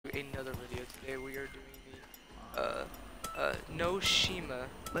another video today. We are doing the no Shima.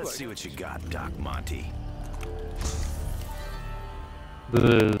 Let's see what you got, Doc Monty.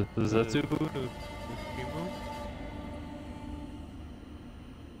 The Zetsubu no Shimu?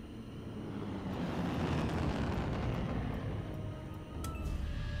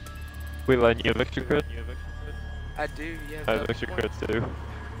 Wait, Len, you have extra cred? I do, yeah. I have extra cred too.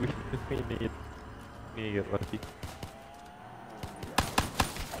 We need to get lucky.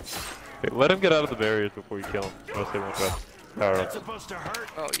 Wait, let him get out of the barriers before you kill him, unless they won't drop power up. Supposed to hurt.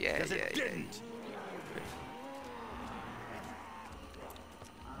 Oh yeah, yeah, it yeah. didn't.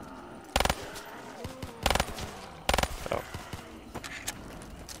 Oh.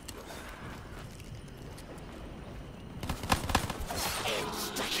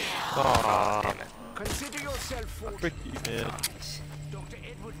 Aww. Damn it. Consider yourself Frick you, man. Dr.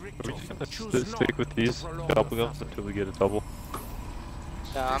 Edward Are we Richter just choose gonna stick not with these to prolong gobble the gums until we get a double?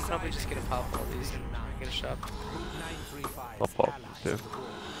 No, I'm probably just gonna pop all these and get a shop. I'll pop them too.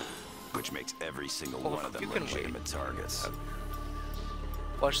 Which makes every single Oh, one of them you can wait. legitimate targets.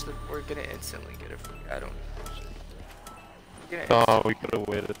 Watch the. We're gonna instantly get it from. I don't. We're gonna Oh, we could've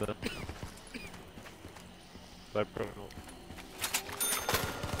waited then. I probably won't.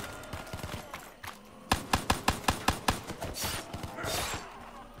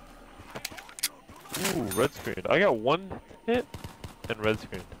 Ooh, red screen. I got one hit and red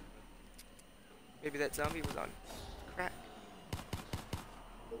screen. Maybe that zombie was on crack.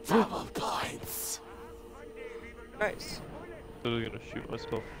 Double points. Nice. Literally gonna shoot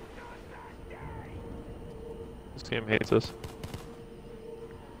myself. This game hates us.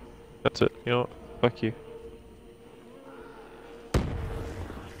 That's it. You know what? Fuck you.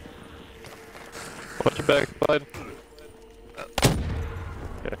 Watch your back, bud.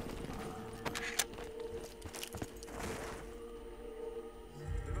 Okay.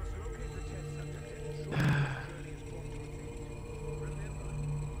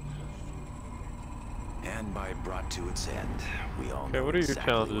 And by brought to its end, we all Okay, know what are your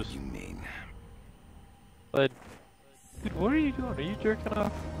exactly challenges? what you mean. Bud. Dude, what are you doing? Are you jerking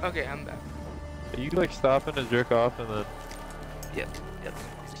off? Okay, I'm back. Are you like stopping to jerk off and then Yep. Yep.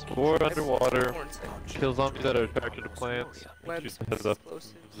 explore underwater, Horn set. kill zombies that are attracted to plants, and Webs, shoot the heads up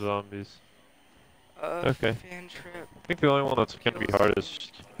explosives. zombies? Okay. Okay. Fan trip. I think the only one that's gonna be hard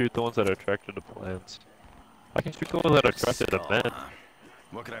is shoot the ones that are attracted to plants. I can shoot the ones that are attracted to men.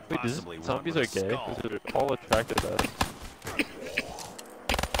 What could I Wait, does possibly want zombies with are a gay? skull? Because they're all attracted to us.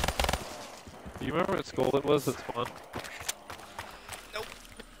 Do you remember what skull it was that's fun? Nope.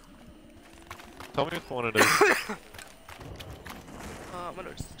 Tell me which one it is. I'm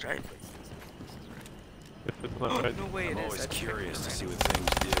gonna just try and place If it's not this. right. No way I'm it is. always I checked curious it to see right. what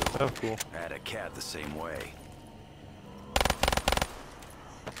things do. Oh, cool. I had a cat the same way.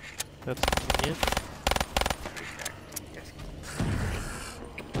 That's convenient. Yes.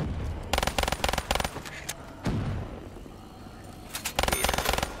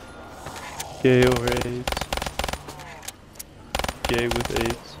 Gay over AIDS. Gay with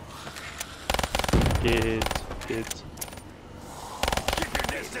AIDS. Gay AIDS. Kids. Keep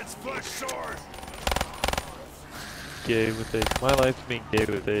your distance, flesh sword! Gay with AIDS. My life's being gay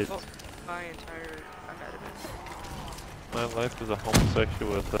with AIDS. Oh, my entire. I'm out of it. My life is a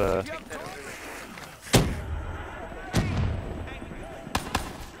homosexual with Take that over there.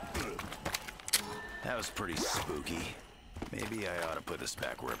 That was pretty spooky. Maybe I ought to put this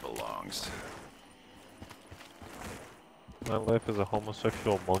back where it belongs. My life is a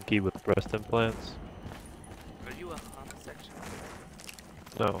homosexual monkey with breast implants. Are you a homosexual?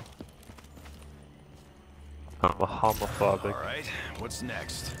 No. I'm a homophobic. Alright, what's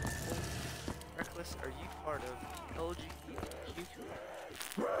next? Reckless, are you part of LGBTQ?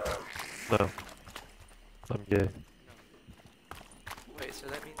 No. I'm gay. Wait, so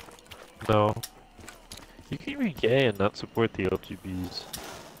that means No. You can be gay and not support the LGBs.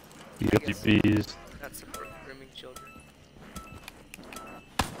 The I guess LGBs. not support grooming children.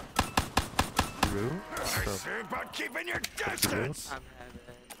 True? I say about keeping your distance! I'm having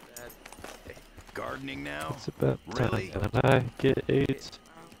a bad day. Gardening now? It's about time Really? that I get AIDS.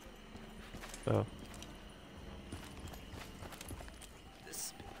 Oh.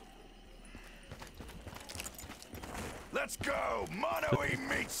 This. Let's go! Mono-y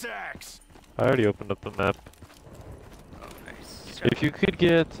meat sacks! I already opened up the map. Oh, nice. If you could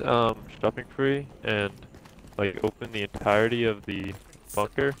get shopping free and like open the entirety of the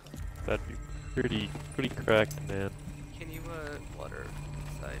bunker, that'd be pretty cracked, man. Can you water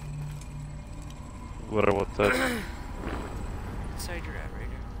inside? What's that? Inside you're at right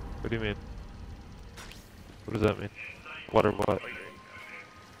now. What do you mean? What does that mean? Water what? Oh, you're in.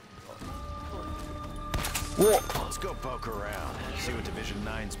 Whoa! Let's go poke around. See what Division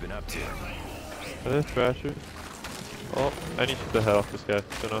 9's been up to. Are there thrashers? Oh, I need to get the head off this guy.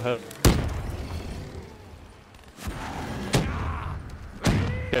 So no head.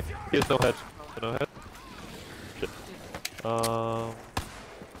 Okay, he has no head. So no head. Shit.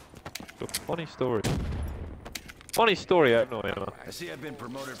 So funny story. Funny story, I have no ammo. I see I've been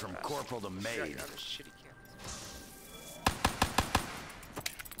promoted from corporal to maid.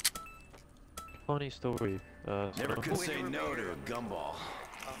 Funny story. Never could say no to a gumball.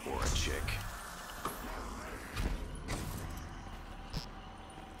 Or a chick.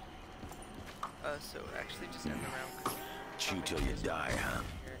 So actually just end the round. Chew till you die, huh?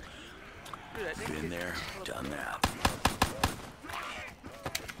 Dude, I think Been there, done that.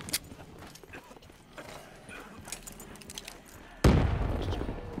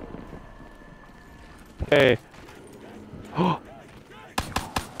 Hey.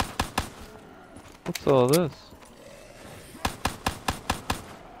 What's all this?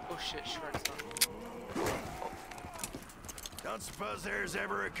 Oh shit, shark's on. Don't suppose there's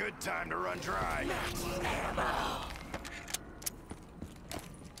ever a good time to run dry. You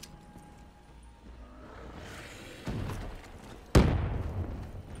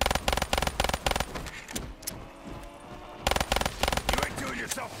ain't doing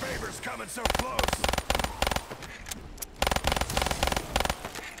yourself favors coming so close.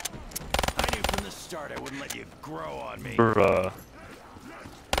 I knew from the start I wouldn't let you grow on me. Bruh.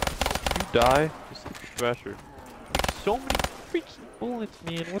 You die? Just like a thrasher. Like, so many freaking bullets,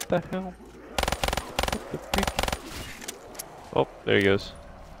 man. What the hell? What the freak? Oh, there he goes.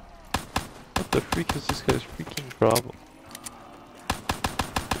 What the freak is this guy's freaking problem?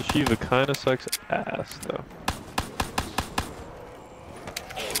 The Shiva kinda sucks ass, though.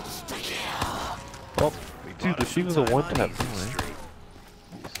 Oh, dude, the Shiva's a one-tap anyway.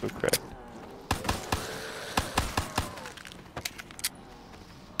 He's so cracked.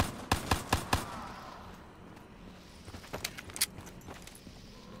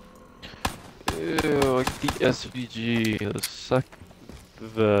 Ew, like the SVG, the suck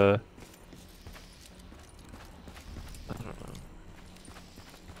the... I don't know.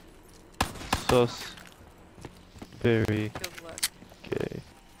 Sus. Very Killed the last. gay.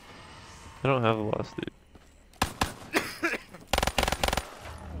 I don't have a last dude.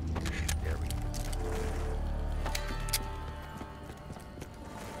 There we go.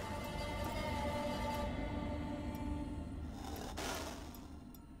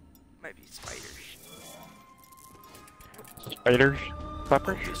 Might be spiders. Spiders?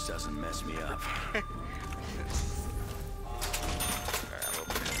 Clappers? Hope this doesn't mess me up. Alright, I'm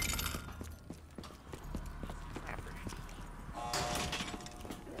opening it.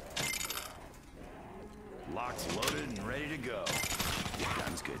 Locked, loaded, and ready to go. Your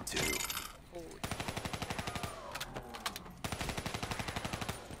gun's good too. Holy.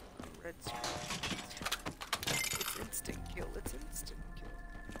 Red screen. It's instant kill. It's instant kill.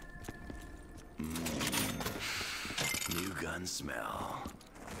 New gun smell.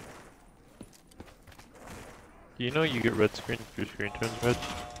 Do you know you get red screen if your screen turns red?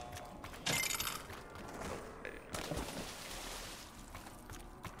 I didn't know.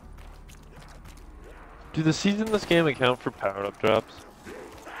 Do the seeds in this game account for power-up drops?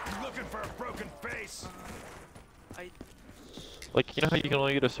 Looking for a broken face. I Like, you know how you can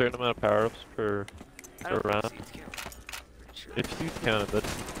only get a certain amount of power-ups per don't round? think seeds count. Pretty sure. If seeds counted,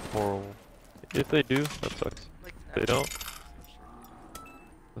 that's horrible. If they do, that sucks. Like If they don't,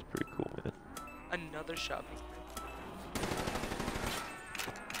 that's pretty cool, man. Another shopping.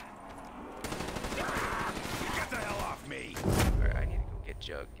 Get the hell off me. Alright, I need to go get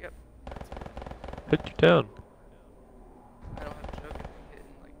Jug. Yep. Hit you down. I don't have Jug and I hit in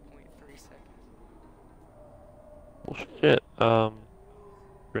like 0.3 seconds. Well, shit.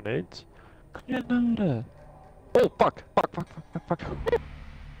 Grenades? Grenada. Oh, fuck! Fuck, fuck, fuck, fuck, fuck.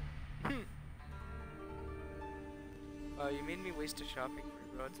 You made me waste a shopping spree,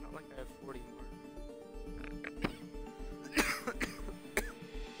 bro. It's not like I have 40 more.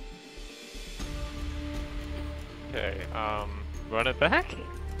 Okay, run it back?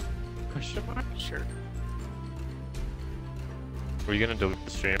 Question mark? Sure. Were you gonna delete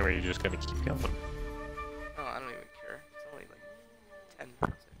the stream or are you just gonna keep going? Oh, I don't even care. It's only like 10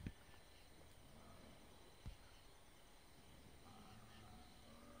 minutes.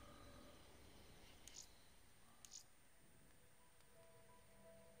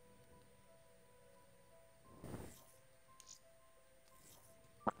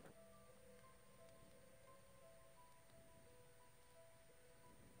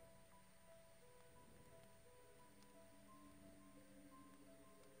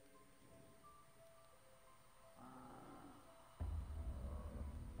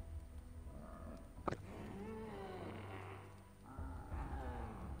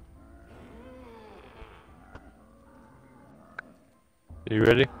 You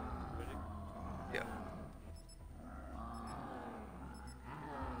ready? Yeah.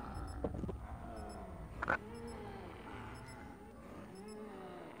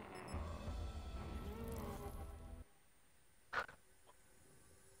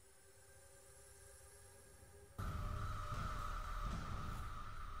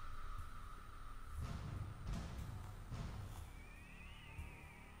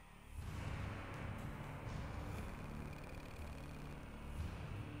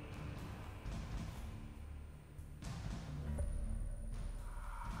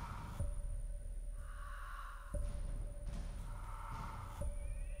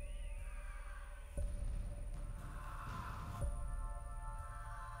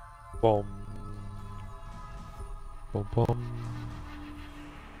 Boom. Boom boom.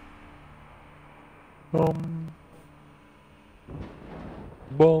 Boom.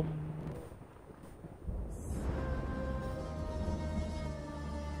 Boom.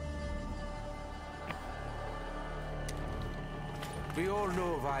 We all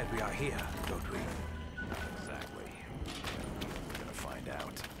know why we are here, don't we? Exactly. We're gonna find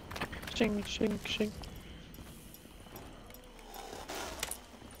out. Shing shing shing.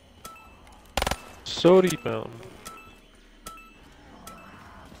 Sody fountain.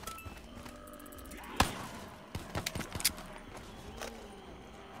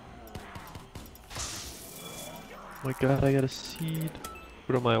 Oh my god, I got a seed.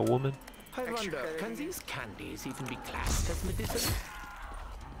 What am I, a woman? I wonder, can these candies even be classed as medicinal?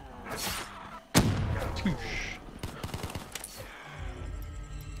 Toosh.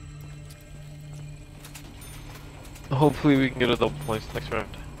 Hopefully we can get a double points next round.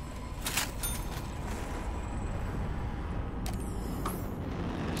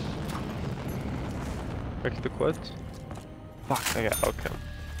 Back to the quads? Fuck, I got outcome.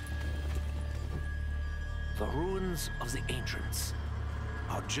 The ruins of the ancients.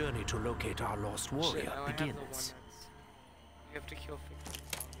 Our journey to locate our lost warrior Shit, now I have the one begins. that's- You have to kill 50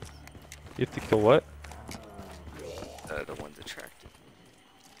 zombies. You have to kill what? The ones attracted.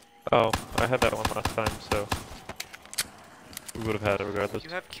 Oh, I had that one last time, so we would have had it regardless. You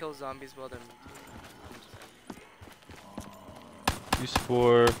have kill zombies while they're Use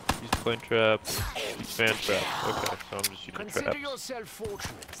spore, use flame trap, use fan trap. Okay, so I'm just using Consider traps. yourself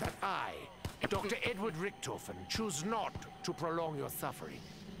fortunate that I, Dr. Edward Richtofen, choose not to prolong your suffering.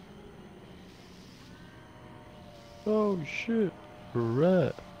 Oh shit.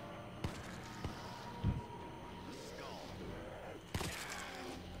 Right.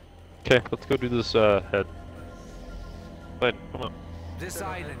 Okay, let's go do this head. Wait, come on. This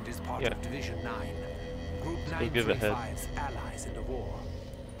island is part Yeah. of Division 9, Group go give it a head. 935's allies in the war.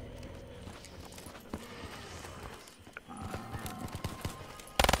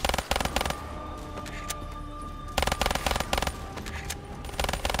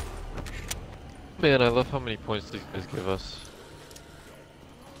 Man, I love how many points these guys give us.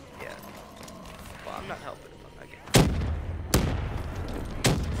 Yeah. Well, I'm not helping them. I'm not getting.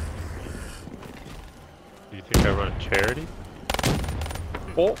 Do you think I run a charity?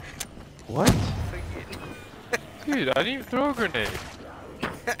 Oh! What? Dude, I didn't even throw a grenade.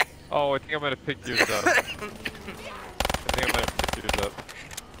 Oh, I think I might have picked yours up. I think I might have picked yours up.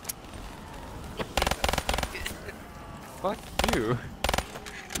 Fuck you.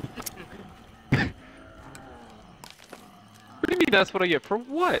 What do you mean that's what I get? For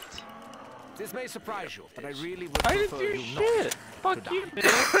what? This may surprise you, but I really would I didn't prefer do you shit! not Fuck to you, die. man!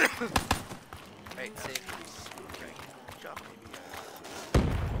 Right, save. Right. Drop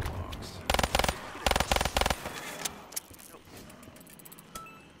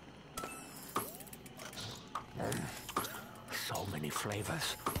So many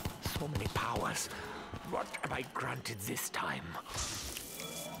flavors, so many powers. What am I granted this time?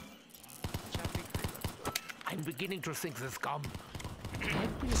 I'm beginning to think this gum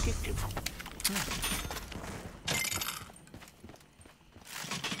might be addictive.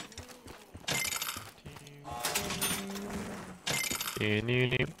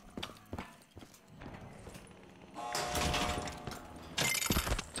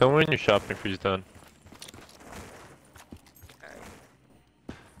 Tell me when your shopping free's done.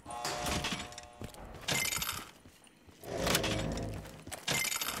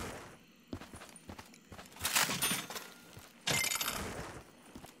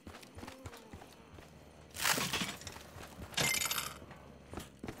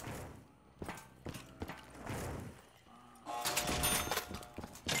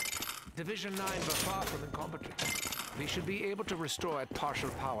 Division 9 were far from incompetent. We should be able to restore it partial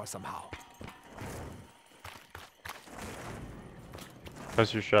power somehow.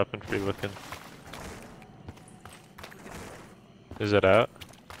 How's your shopping free looking? Is it out?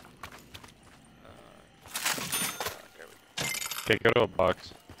 There we go. Okay, go to a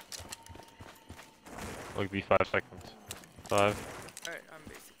box. It'll be 5 seconds. 5, Alright, I'm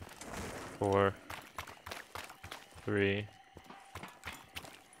basic. 4, 3,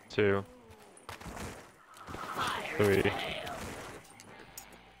 2, 3.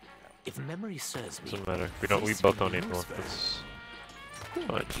 If memory serves me, Doesn't matter. We both don't need more. That's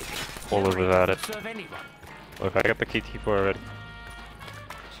fine. We'll live memory without it. doesn't serve anyone. Look, I got the KT4 already.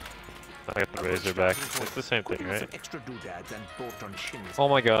 I got the Razorback. It's the same Could thing, use right? some extra doodads and bolt on shins. Oh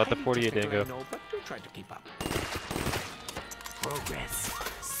my god, the Highly 48 technical, Dingo. I know, but do try to keep up. Progress.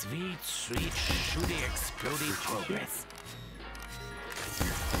 Sweet, sweet, shooty, exploding progress.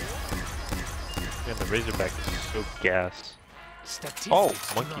 Man, the Razorback is so gas. Statistics Oh,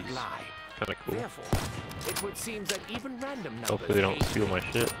 do not monkeys. lie. Kinda cool. Therefore, it would seem that even random numbers Hopefully they don't may steal my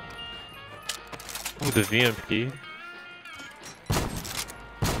be- shit. Ooh, the VMP.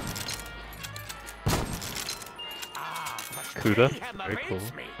 Ah, but Cuda. mayhem Very cool.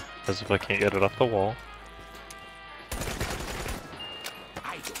 awaits me. As if I can't get it off the wall.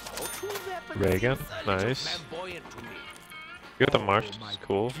 I don't know, two weapons Ray gun, seems a little nice. flamboyant to me. You got the Oh Mars, my is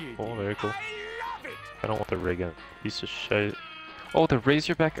cool. goodness. Oh, very cool. I love it. I don't want the ray gun. Piece of shit. Oh, the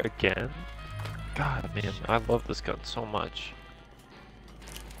Razorback again? God, man, I love this gun so much.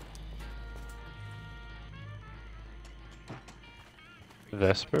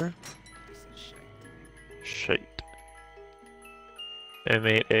 Vesper? Shite.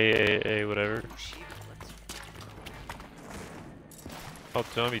 M8AAA, whatever. Oh,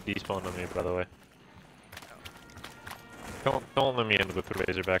 don't be despawned on me, by the way. Don't let me end with the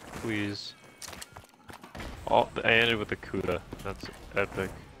Razorback, please. Oh, I ended with the Cuda. That's epic.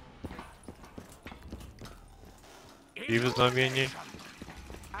 He was zombie in you?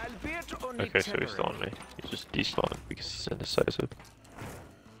 Albeit only Okay, so he's still on temporarily. me. He just despawned because he's indecisive.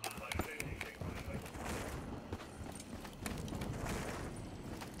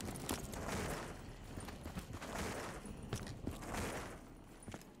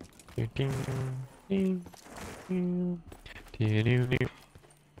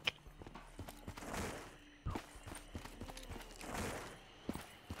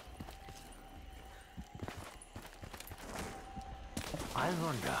 I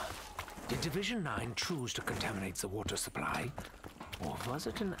wonder, did Division 9 choose to contaminate the water supply? Or was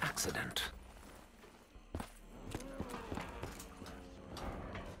it an accident?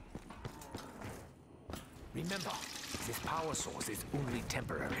 Remember, this power source is only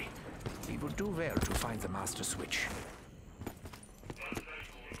temporary. We would do well to find the master switch.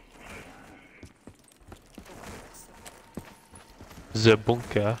 The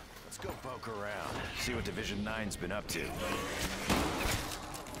bunker. Let's go poke around, see what Division 9's been up to.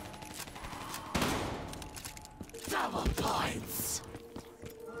 Double points!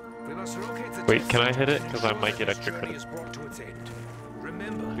 We must locate the Wait, can I hit it? destination Because I might get this extra journey credit. is brought to its end.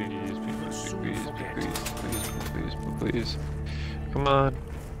 Remember, Please, you will soon please, forget. please. Come on.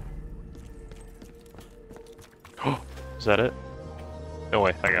 Oh, is that it? No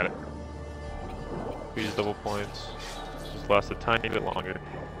way, I got it. Please double points. Just last a tiny bit longer.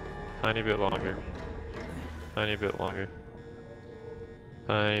 Tiny bit longer. Tiny bit longer.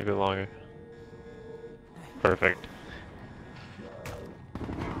 Tiny bit longer. Perfect.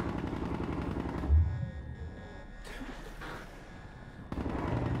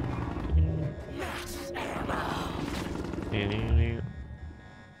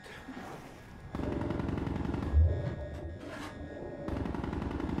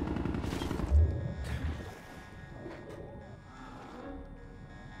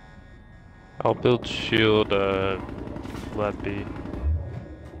 I'll build shield, let be.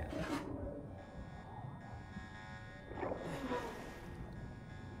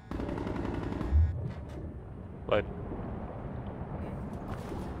 Light.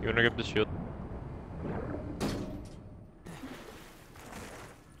 You wanna grab the shield?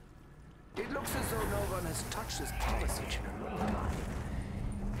 It looks as though no one has touched this power switch in a long time.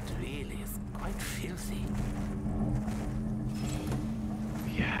 It really is quite filthy.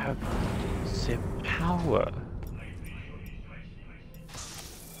 We have the power.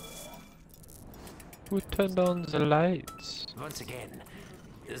 Who turned on the lights? Once again,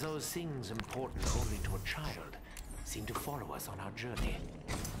 those things important only to a child seem to follow us on our journey.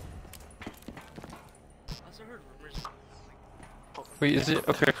 Also heard rumors. Wait, is it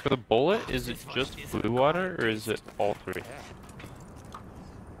okay for the bullet? Is it just blue water or is it all three?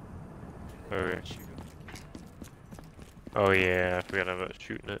 Okay. Oh yeah, I forgot about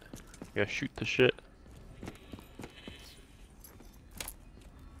shooting it. You gotta shoot the shit.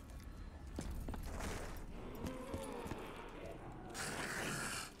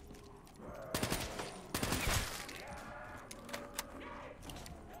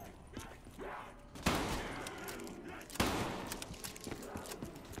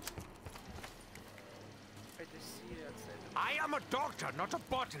 I'm a doctor, not a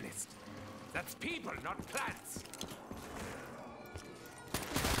botanist. That's people, not plants.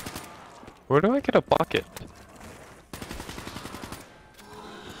 Where do I get a bucket?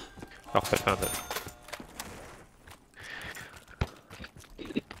 Oh, I found it.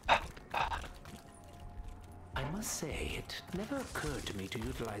 I must say, it never occurred to me to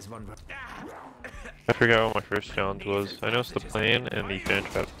utilize one. I forgot what my first challenge was. I know it's the plane and the fan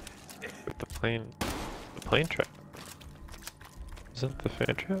trap. But the plane trap. Isn't the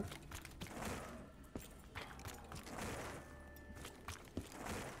fan trap?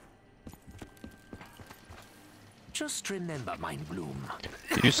 Just remember, Mind Bloom.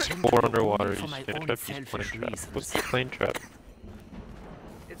 Use 4 underwater, For use my fan own trap, use plane selfish trap. reasons. What's the plane trap?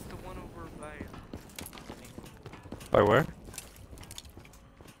 It's the one over by. By where?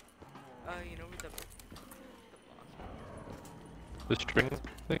 You know where the box. The string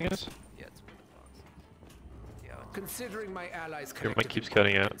thing is? Yeah, it's where the box is. Yeah. Considering my allies' Your mic collective keeps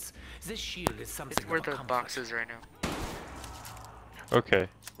cutting out. incompetence, this shield is something It's where of a the comfort. box is right now. Okay.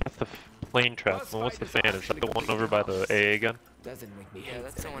 That's the plane trap. Well, what's the fan? Is that the one over by the AA gun? Doesn't make me Yeah, hate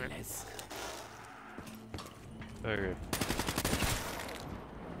that's the them one. any less. Okay.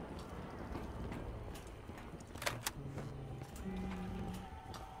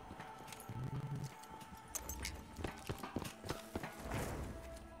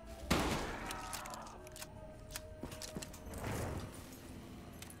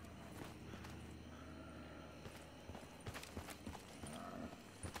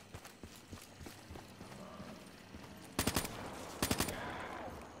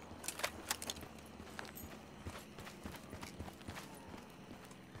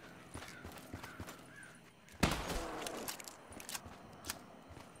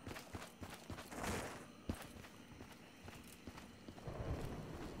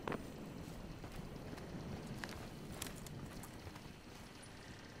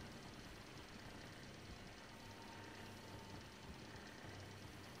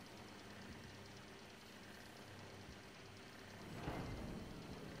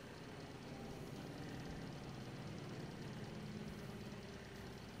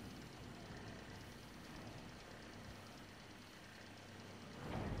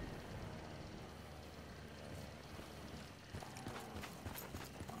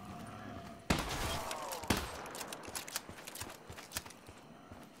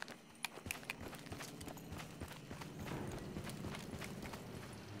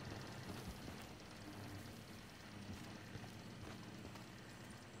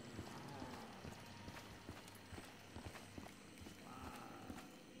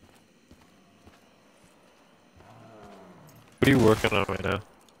 What are you working on right now?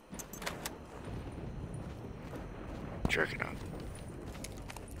 Jerking off.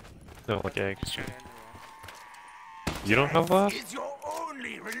 No, like eggs. Just trying to You don't have last? Is your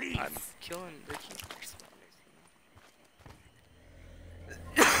only relief. I'm killing the keepers.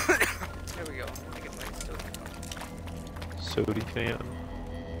 There we go. I get my Sody fan.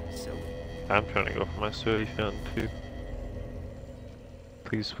 So I'm trying to go for my sody fan too.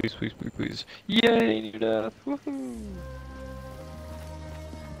 Please, please, please, please, please. Yay, near death! Woohoo!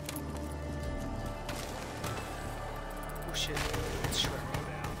 oh shit. It's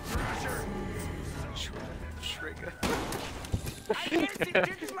Shrigga. I guess it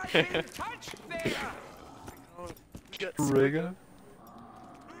didn't like being touched there. Strigga?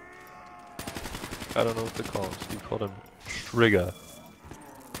 I don't know what to call him, so you called him Strigga.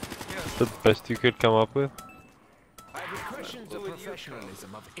 The best you could come up with? I have questioned the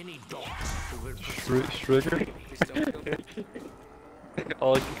professionalism of any doctor who will Strigger? Please don't kill me.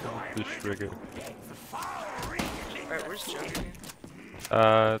 All I can come up with is Strigger. Alright, where's Joe again?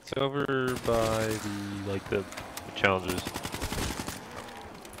 It's over by the challenges.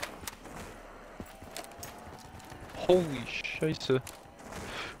 Holy scheisse. So,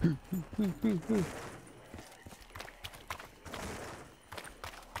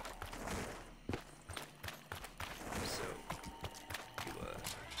 you,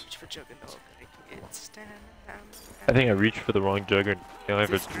 reach for Juggernaut. It's time. I think I reached for the wrong jugger. Now I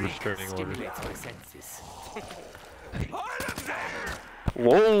have This a drink restraining order. stimulates my senses.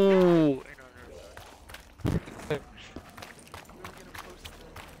 Whoa!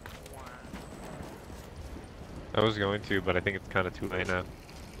 I was going to, but I think it's kind of too late now.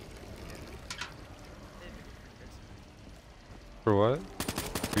 For what?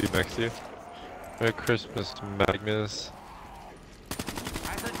 Be next to you? Merry Christmas, Magnus.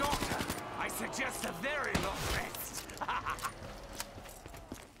 As a doctor, I suggest a very long rest.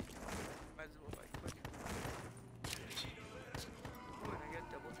 Might as well fight quick. Ooh, and I got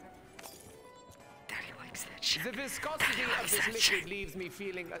double tap. Daddy likes that shit. The viscosity of this liquid leaves me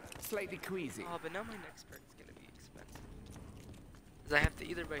feeling slightly queasy. Oh, but now my next perk is gonna be expensive. Cause I have to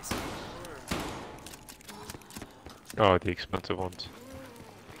either buy speed or... Oh, the expensive ones.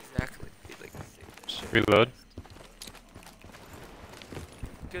 Exactly. They like the same shit. Reload.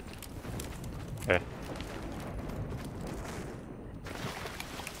 Good. Okay.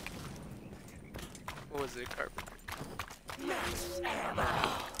 What was it, carpenter?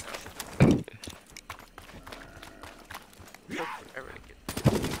 Took forever to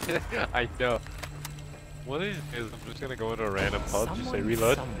get. I know. One of these days, I'm just gonna go into a random pub, just say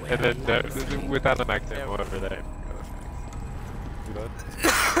reload, and then without the max ammo over there. Reload.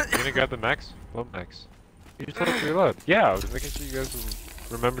 You gonna grab the max? What max? You just told us to reload. Yeah, I was making sure you guys will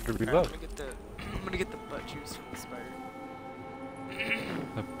remember to reload. I'm gonna get the butt juice from the spider.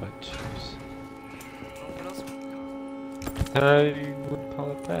 The butt juice. What else? I wouldn't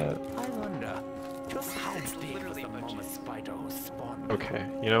call it that. I wonder just how It's big was literally the a mama budget. spider who spawned. Okay,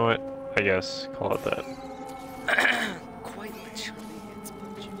 you know what? I guess call it that. Quite literally, it's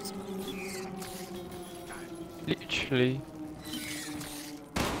butt juice. Literally.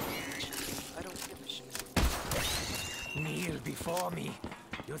 I don't give a shit. Kneel before me,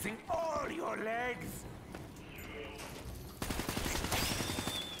 using all your legs.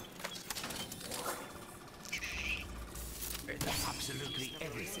 Absolutely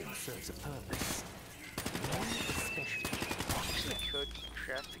everything serves a purpose. None especially. Actually, could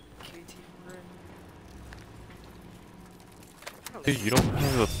craft a KT for it. Dude, you don't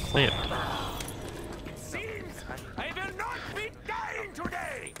have a plant. Seems I will not be dying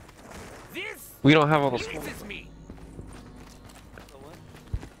today. This We don't have all the small. pleases me. The what?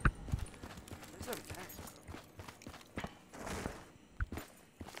 Where's that max, bro?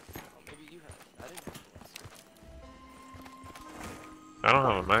 Oh, maybe you have it. I didn't have it. I don't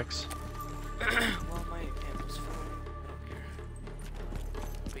have a max. Well, my ammo's full. I don't care.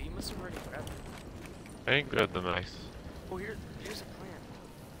 But you must have already grabbed it. I didn't grab the max. Oh, here's a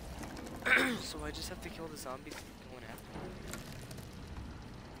plan. So I just have to kill the zombies going after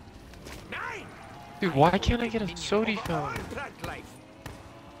me. 9. Dude, why can't I get a sody fountain? Plant life.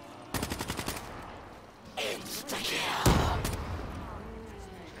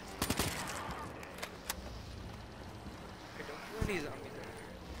 Okay, don't kill any zombies out here.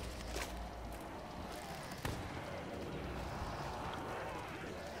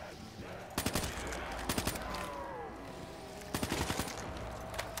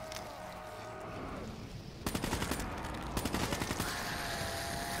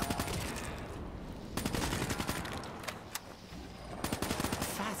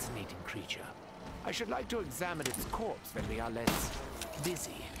 Fascinating creature. I should like to examine its corpse when we are less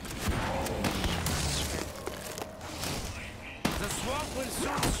busy. The swamp will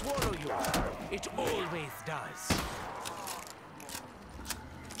soon swallow you. It always does.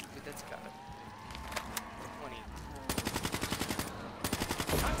 Dude, that's got it. 20.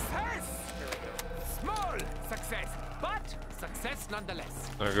 Success! There we go. Small success, but success nonetheless.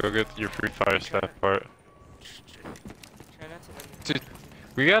 Now go get your free fire staff part. Try not to end Dude,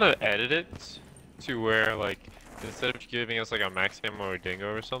 we gotta edit it to where, like, instead of giving us like a max ammo or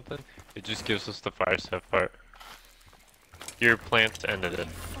dingo or something, it just gives us the fire staff part. Your plant ended it.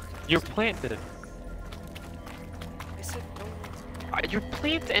 Your plant did it. I said no. Your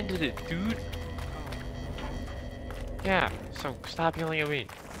plant ended it, dude. Yeah. So stop yelling at me.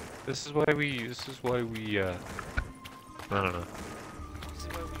 This is why we. I don't know. This is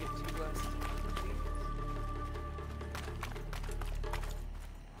why we get 2 glasses.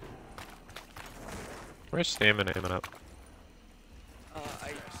 Where's stamina aiming up?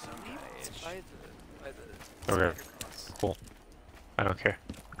 I it's by the Okay. spider cross. Cool. I don't care.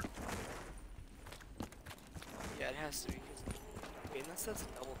 Yeah, it has to be. Wait, unless that's a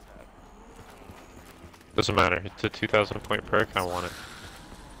double tap. Doesn't matter. It's a 2,000 point perk. I want it.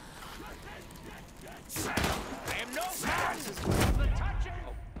 I am no fan of the touching,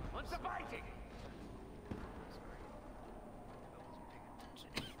 on the biting.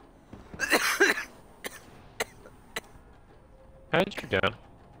 How did you down?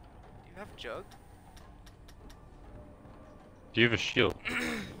 You have jug? Do you have a shield? Kill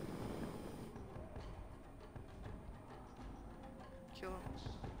him.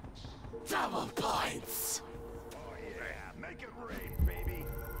 Double points. Oh yeah, make it rain, baby.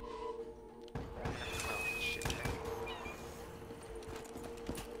 Oh, shit.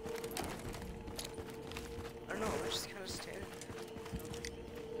 I don't know, we're just kind of standing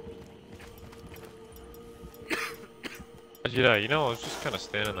How'd you die? You know, I was just kind of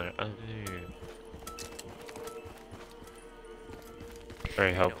standing there.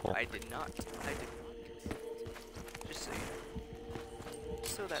 Very there. helpful. No, I did not. I did not.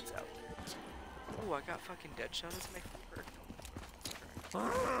 so that's out. Ooh, I got fucking Deadshot as my flipper.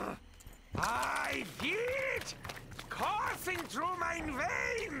 I feel it coursing through my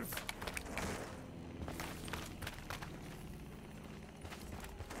veins.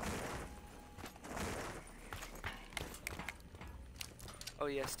 Oh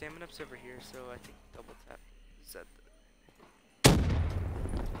yeah, stamina up's over here, so I think double tap is at the...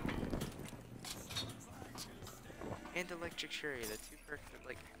 And Electric Cherry, the two perks that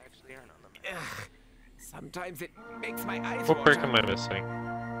like actually aren't on the map. Sometimes it makes my eyes What perk water. am I missing?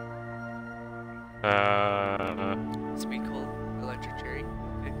 Sweet Cold, Electric Cherry,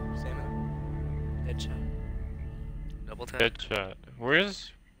 okay, stamina, Deadshot, double tap, Deadshot.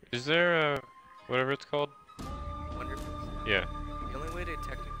 Where's... Is there a... whatever it's called? Wonderful. Yeah. The only way to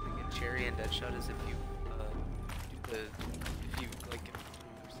technically get Cherry and Deadshot is if you do the if you like get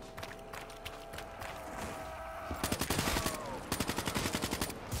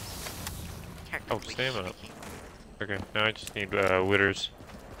Oh, stamina. Okay, now I just need Witters.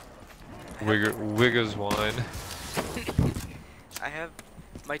 Wigger's wine. I have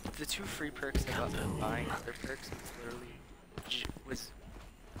the two free perks I got from buying other perks was literally was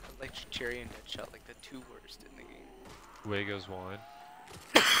Electric Cherry and Deadshot, like the two worst in the game. Wigger's wine.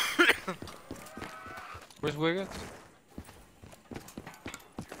 Where's Wiggers?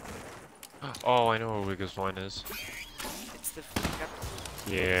 Oh, I know where Wiggers wine is. It's the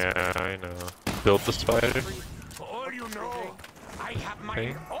Yeah, I know. Build the spider. For all you know, I have my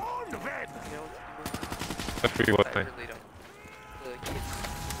Okay. own bed. You know what to do I forget what with it? I thing. really don't. The kids.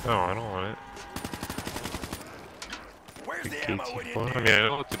 Oh, I don't want it. Where's The the ammo when you KT4. need I mean, I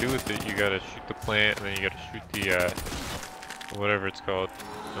know what to do with it. You gotta shoot the plant, and then you gotta shoot the, whatever it's called,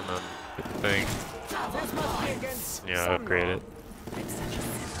 and then hit the thing. This must be against Yeah, some upgrade law. it.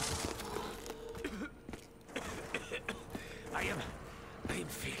 I am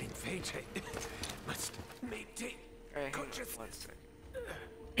feeling faint. I must maintain Alright, hang on consciousness. one sec.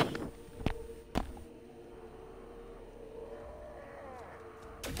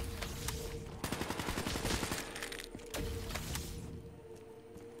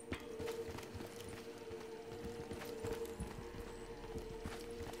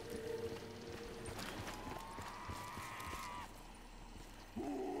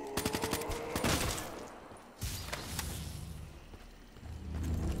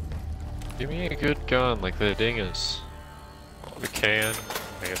 Give me a good gun, like the dingus. The can.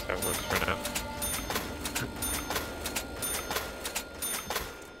 I guess that works for now.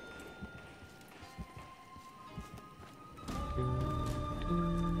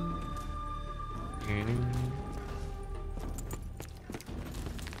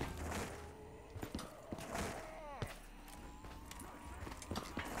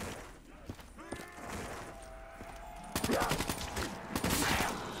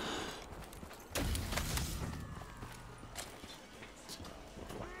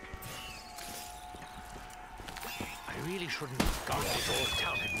 I really shouldn't have gone this whole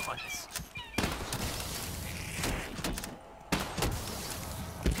town at once.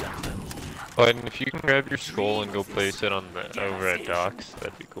 But if you can grab your skull and go place it on the over at docks,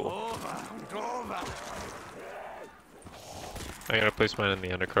 that'd be cool. Over. I gotta place mine in the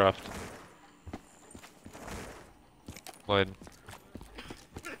Undercroft. What?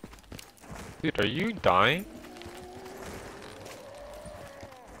 Dude, are you dying?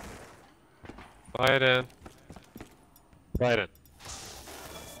 Biden. Biden.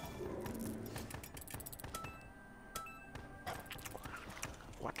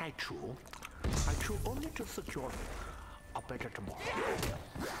 What I chew only to secure a better tomorrow.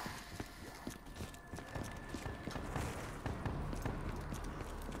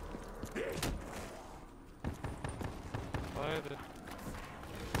 Biden.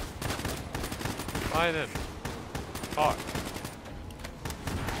 Biden. Talk.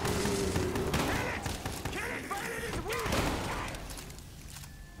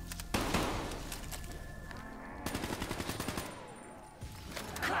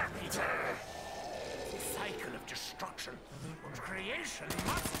 The cycle of destruction and creation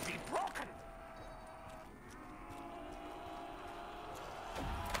must be broken.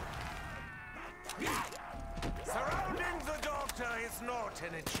 Surrounding the doctor is not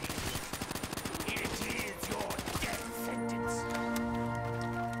an achievement. It is your death sentence.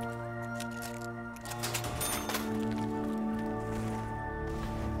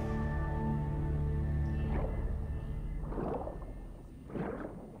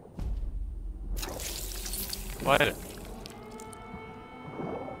 Biden.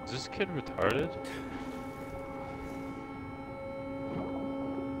 Is this kid retarded?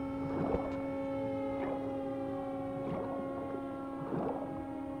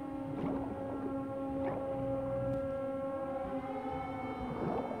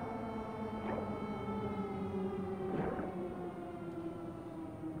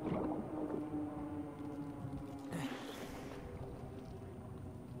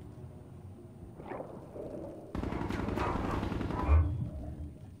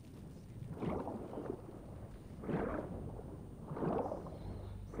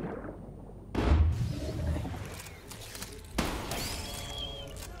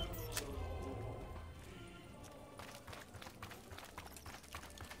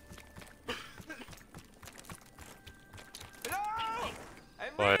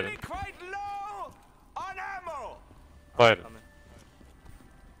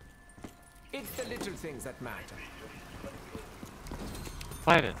 It's the little things that matter.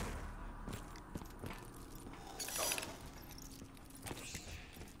 Fight it.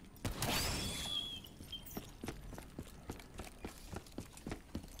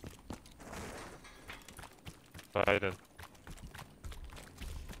 Biden.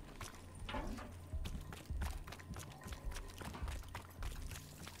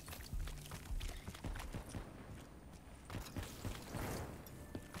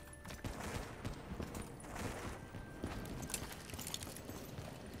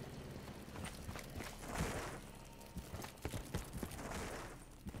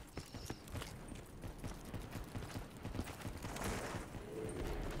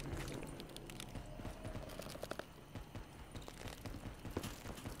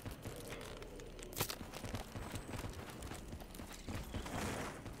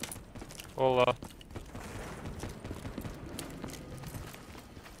 Hola.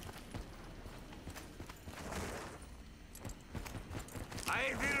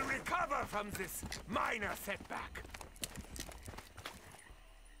 I will recover from this minor setback.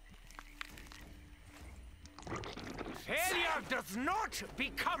 Failure does not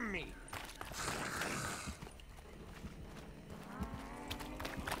become me.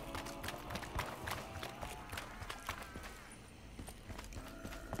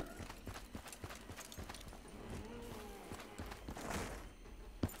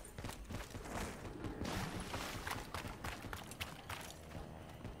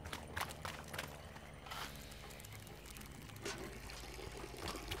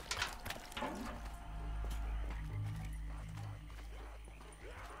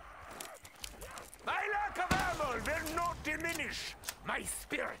 My lack of ammo will not diminish my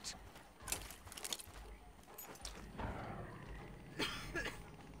spirit.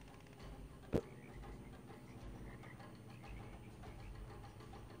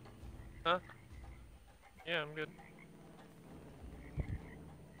 Huh? Yeah, I'm good.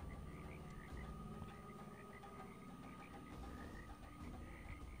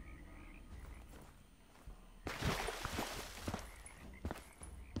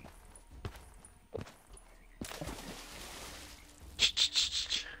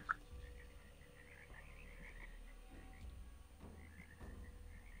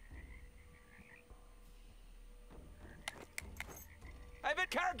 I would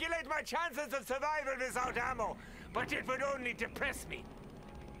calculate my chances of survival without ammo, but it would only depress me.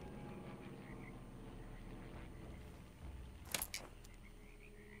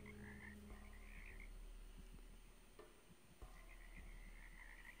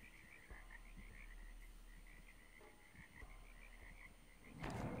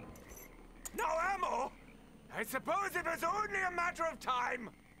 No ammo? I suppose it was only a matter of time.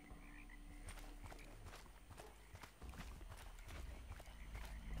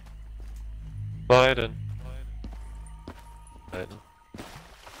 Biden. Biden.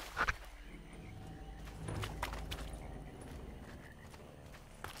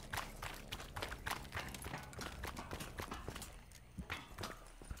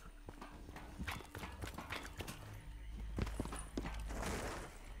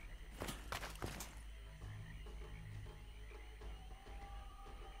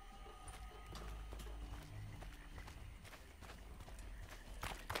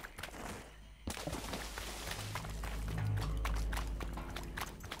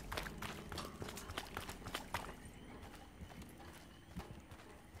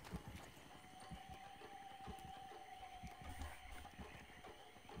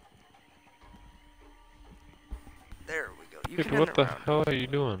 There we go. You Dude, can what end the the round. hell are you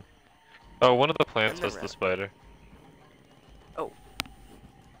doing? Oh, one of the plants End the has the round. spider. Oh,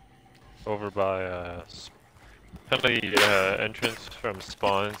 Over by, kind of the, entrance from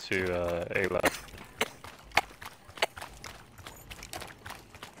spawn to, A left.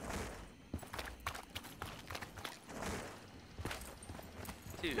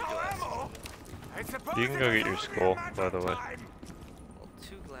 two No glasses. ammo? I suppose You can it go was get your only a skull, matter by the of way. time. Well,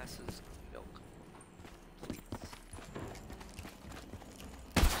 2 glasses of milk, please.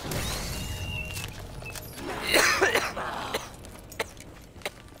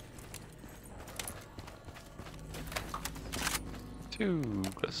 Two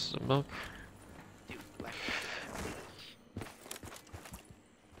glasses of milk. 2 glasses.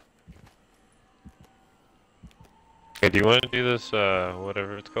 Okay, do you want to do this,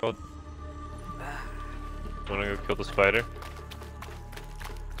 whatever it's called? Want to go kill the spider?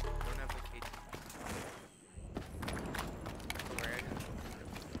 Don't have a KT. Don't worry,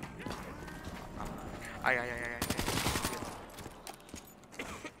 I got it.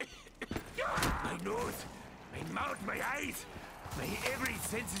 My nose, my mouth, my eyes. May every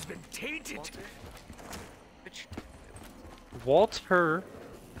sense has been tainted. Walter? Which? Walter,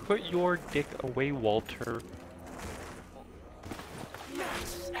 put your dick away, Walter.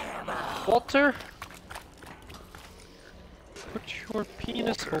 Walter, put your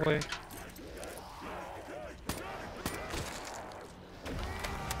penis away.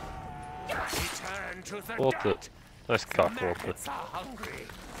 Return to the Walter, dirt. nice cock, Walter. Maggots are hungry.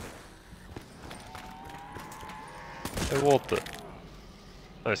 Hey, Walter,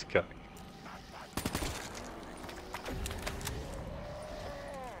 nice cock.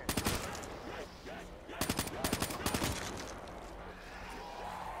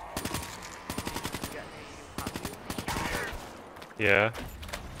 Yeah.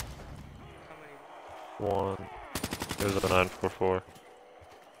 How many? One. It was a 944. Is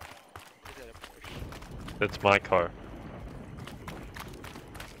that a Porsche? It's my car.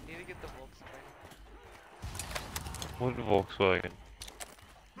 You need to get the Volkswagen. What Volkswagen?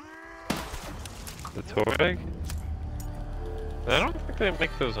 The Touareg? I don't think they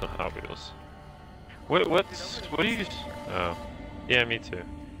make those on Hot Wheels. What do you? Oh, yeah, me too.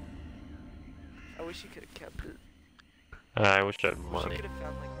 I wish you could have kept it. I wish I had I wish you money. could have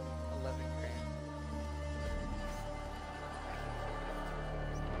found like 11 grand.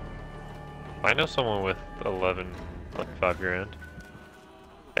 I know someone with 11, like 5 grand.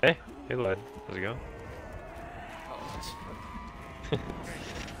 Hey, lad, how's it going? Oh, it's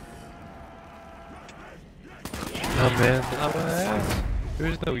Oh man, not my ass.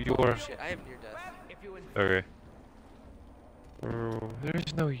 There's no your. oh, shit, I have near death. Okay.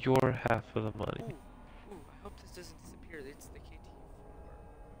 There's no your half of the money. Ooh, I hope this doesn't disappear. It's the KT4.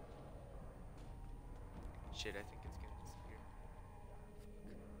 Shit, I think it's gonna disappear.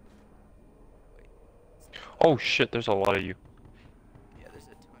 Wait. Oh shit, there's a lot of you. Yeah, there's a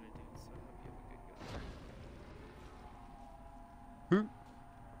ton of dudes, so I hope you have a good gun.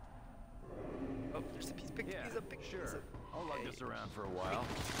 Oh, there's a piece. Pick the piece up. Pick the piece Sure. up. I'll lug Hey. this around for a while.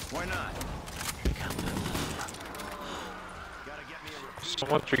 Why not? Gotta get me a repeat. So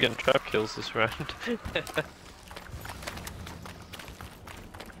much for getting trap kills this round.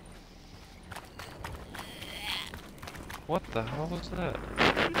 What the hell was that?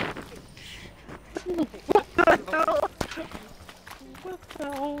 What the hell? What the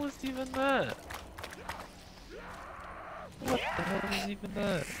hell was even that? What the hell is even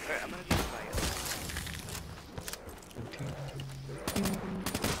that? Alright, I'm gonna do my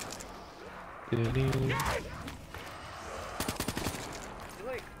I feel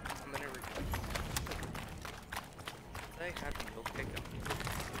like I'm gonna I have no pickup.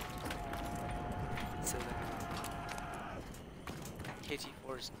 So then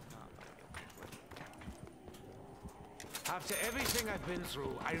KT4 is not my meal pick. After everything I've been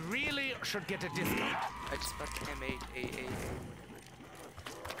through, I really should get a discount. I just bought the M8 AA or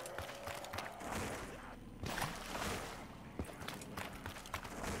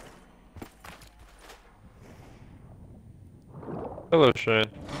Hello, Shane.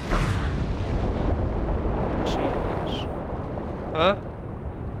 whatever. Huh?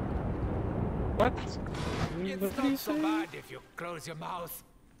 What? It's What do you not so say? bad if you close your mouth,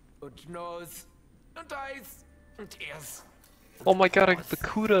 and nose, and eyes, and ears. Oh my god, I got the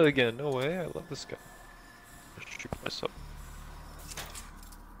Kuda again. No way, I love this guy. I should shoot myself.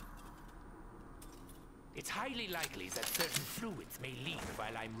 It's highly likely that certain fluids may leak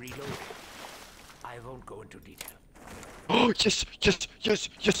while I'm reloading. I won't go into detail. Oh, yes, yes, yes,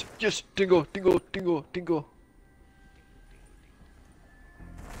 yes, yes! Dingo, dingo, dingo, dingo.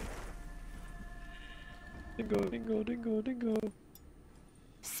 Dingo, dingo, dingo, dingo.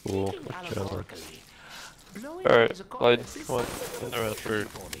 Cool, Speaking allegorically, blowing Alright, is a Clyde, goddess. come on. Stand around for...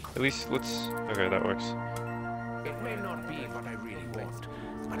 At least, let's... Okay, that works. It may not be what I really want,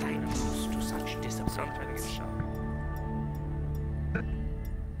 but I'm used to such So I'm trying to get a disappointments. shot.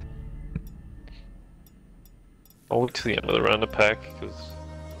 I'll wait till the end of the round to pack, because...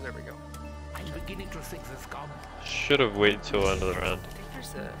 There we go. I'm beginning to think this gum. Should have waited till the end of the round. I think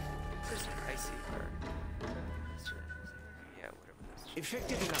there's an icy or yeah, whatever this is.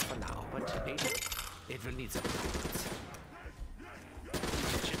 Effective enough for now, but later it will need some improvements.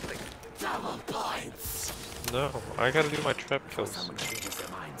 Just like Double points! No, I gotta do my trap kills. Someone changes their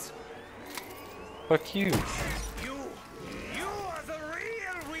minds. Fuck you. You are the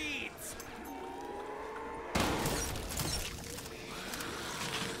real weeds!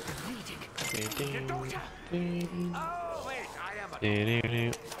 Reading. Your doctor! Oh, wait, I am a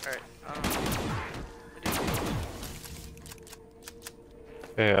alright,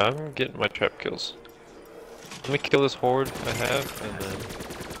 Okay, I'm getting my trap kills. Let me kill this horde I have, and then...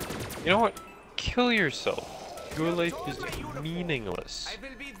 You know what? Kill yourself. Your life is meaningless. I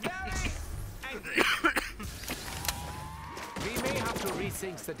will be very angry. We may have to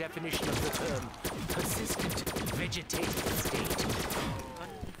rethink the definition of the term persistent vegetative state.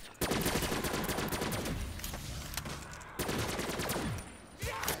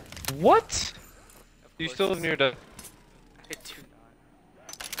 What? Of You course still live it's- near death. I do not.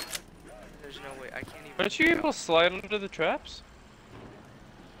 There's no way. I can't even. Aren't you able to slide under the traps?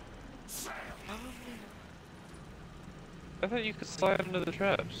 I thought you could slide under the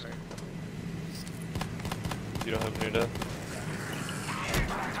traps. Sorry. You don't have near death.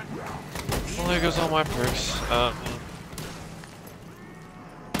 Well, there goes all my perks.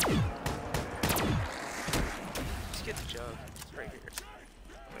 Just get the jug. It's right here.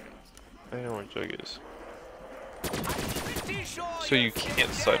 Oh, wait, no, I know where Jug is. Pretty sure So you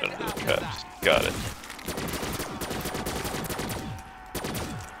can't slide under the traps. Got it.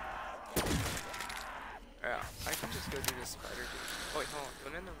 yeah, I can just go do this spider dude. Oh wait, hold on.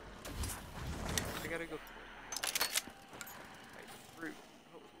 Going in the room. I gotta go through my fruit.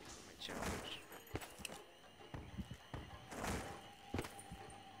 Hopefully for my challenge.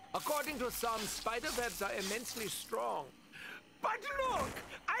 According to some, spider webs are immensely strong. But look!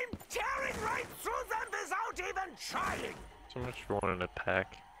 I'm tearing right through them without even trying! So much for wanting to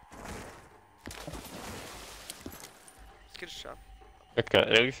pack. Let's get a shot. Okay,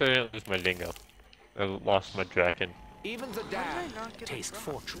 at least I didn't lose my dingo. I lost my dragon. Even the How damned did I not get a taste drop?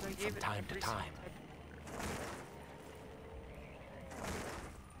 fortune I gave from it time to every single time.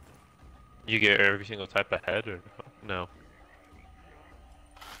 You get every single type of head or no?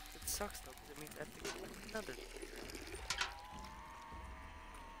 It sucks though, because it means I have to get another.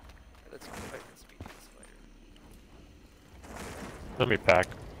 Let's go fight this speedy spider. Let me pack.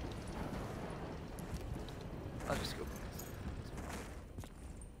 I'll just go bonus.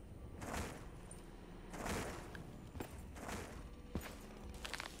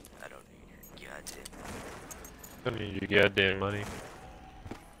 I don't need your goddamn. I need your goddamn money.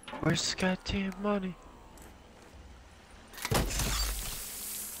 Where's the goddamn money?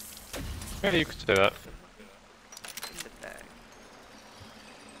 Yeah, you could say that. In the bag.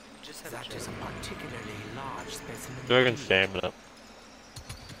 Just have That a is a particularly large specimen. Dragon indeed. stamina.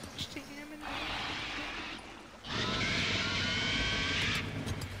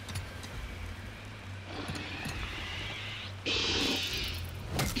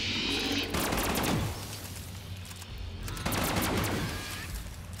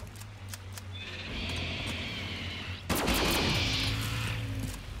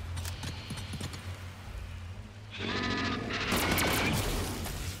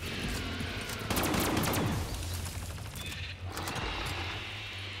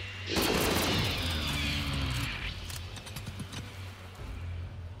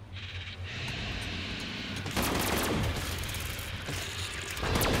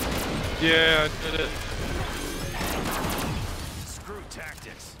 Yeah, I did it. Screw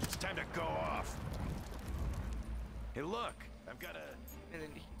tactics. It's time to go off. Hey, look. I've got a... And then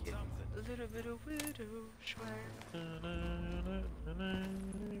you can get a little bit of widow swag.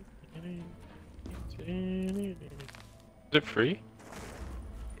 Is it free?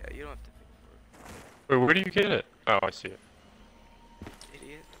 Yeah, you don't have to pay for it. Wait, where do you get it? Oh, I see it.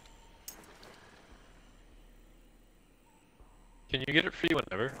 Idiot. Can you get it free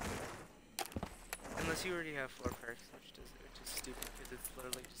whenever? Unless you already have 4 perks, which is stupid because it's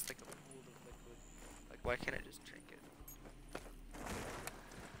literally just like a pool of liquid. Like, why can't I just drink it?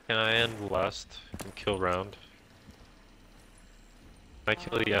 Can I end last and kill round? Can I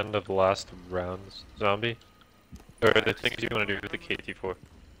kill the end of the last round's zombie? Or the things you want to do with the KT4?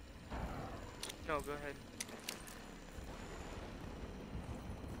 No, go ahead.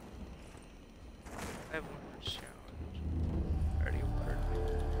 I have one more challenge. I already watered my.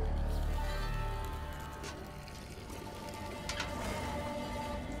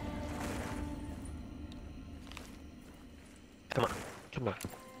 Come on, come on.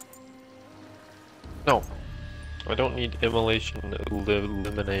 No, I don't need immolation,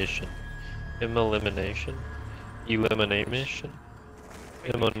 elimination. Elimination? Elimination?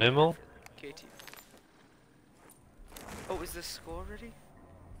 Wait, Nimmo wait, nimmo? KT. Oh, is this school already?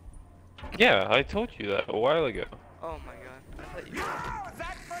 Yeah, I told you that a while ago. Oh my god. I thought you Oh,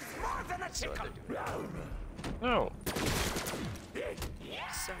 that was more than a so chicken! they're doing No, it.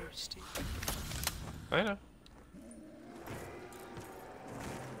 Sorry, Steve. I know.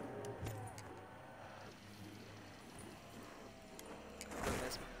 Don't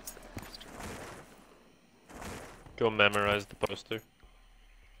mess me with the poster. Go memorize the poster.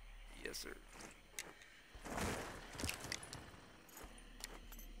 Yes, sir.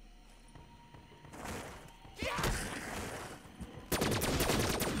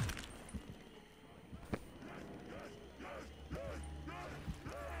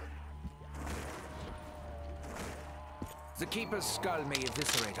 The Keeper's skull may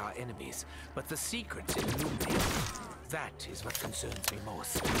eviscerate our enemies, but the secrets it illuminates, that is what concerns me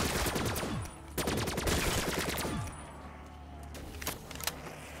most.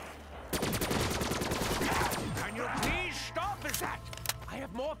 Can you please stop with that? I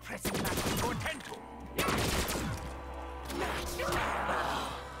have more pressing matters to attend to.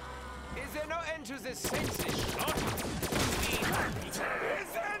 Is there no end to this senseless slaughter? Is there no end to this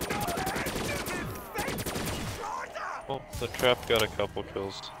senseless slaughter? Well, the trap got a couple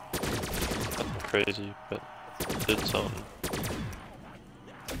kills. Nothing crazy, but did something.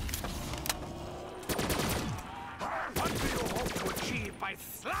 What do you hope to achieve by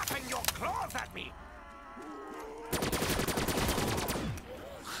slapping your claws at me?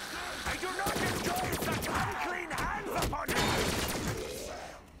 I do not enjoy such unclean hands upon me!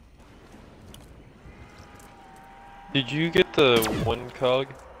 Did you get the one cog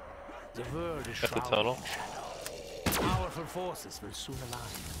The world is at the tunnel? Powerful forces will soon align.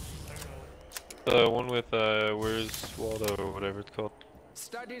 The one with, where's Waldo or whatever it's called.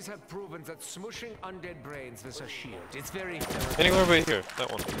 Studies have proven that smushing undead brains with a shield is very Anywhere but here, that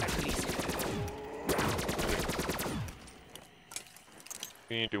one. at least.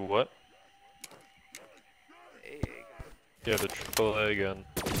 You need to do what? Yeah, the triple A gun.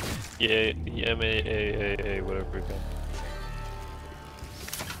 Yeah, the MAAAA, whatever gun.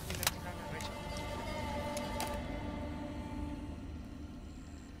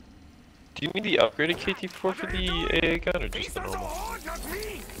 Do you mean the upgraded KT4 for the AA gun or just the normal?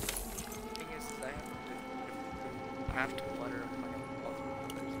 Thing is, I have to water up my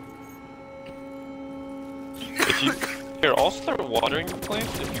If you here, I'll start watering the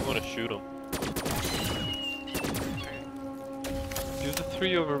plants if you want to shoot them. Do the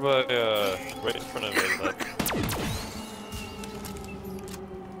three over by right in front of it.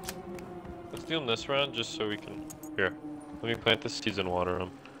 Let's do them this round just so we can. Here, let me plant the seeds and water them.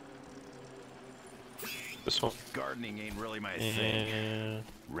 This one. Gardening ain't really my thing. And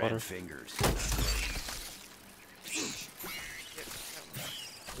Red water. fingers.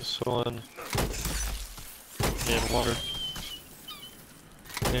 This one. And water.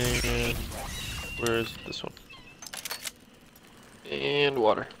 And where is this one? And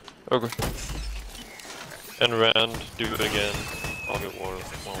water. Okay. And round, do it again. I'll get more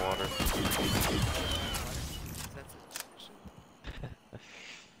water.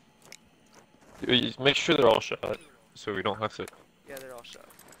 Make sure they're all shot, so we don't have to. Yeah, they're all shot.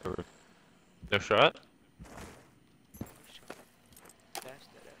 No shot?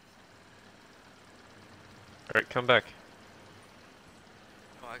 Alright, come back.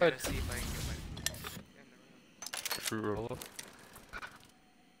 Oh, I gotta see if I can get my Fruit roll up.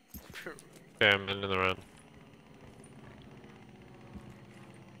 Okay, I'm in the round.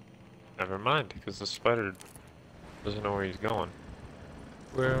 Never mind, because the spider doesn't know where he's going.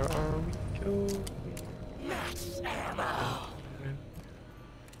 Where are we going?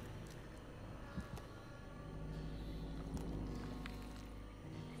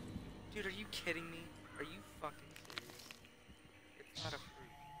 Dude, are you kidding me? Are you fucking serious? It's not a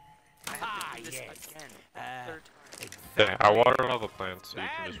fruit. I have to do this again. Third time. Yeah, I water all the plants so you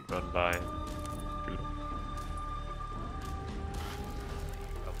can just run by and shoot them.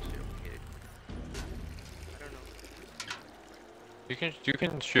 Oh shit, okay. I don't know. You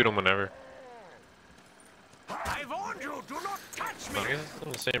can shoot them whenever. I warned you, do not touch I guess it's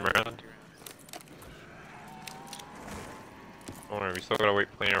in the same round. Don't worry, we still gotta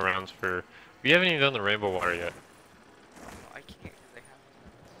wait plenty of rounds for. We haven't even done the rainbow water yet. No, I can't because they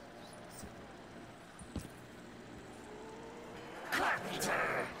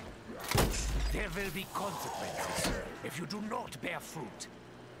have. There will be consequences if you do not bear fruit.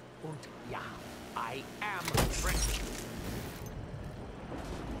 Und ja, I am ready.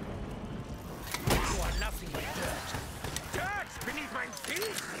 You are nothing but dirt. Dirt beneath my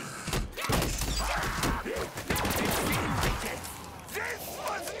feet! This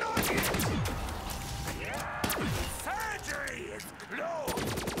was not it! Surgery is closed!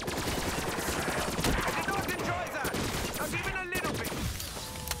 I did not enjoy that! Not even a little bit!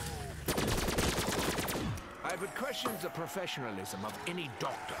 I would question the professionalism of any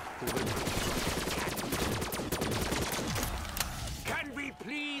doctor who will not Can we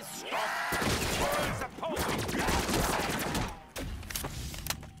please stop? Where's the post?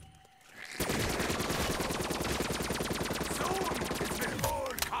 Soon it will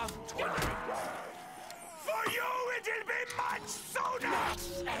all come to an end. For you it'll be much sooner!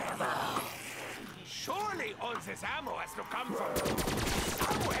 Surely all this ammo has to come from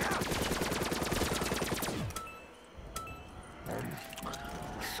somewhere!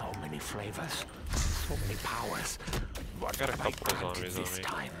 So many flavors, so many powers. What I got a I couple of grant it zombies on this me.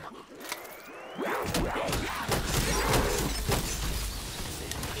 time.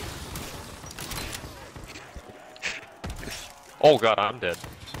 Oh god, I'm dead.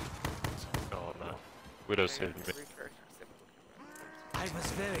 Oh no. Widow I got saved me. 3 perks. I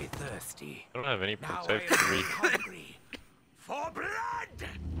was very thirsty. I don't have any Now perks, I I have am 3. hungry. For blood!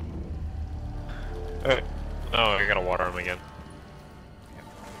 Hey. Oh, I gotta water him again.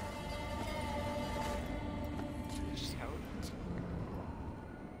 Just how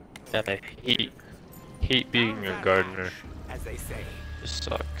Yeah, I hate being a gardener. As they say. This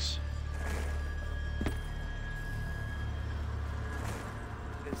sucks.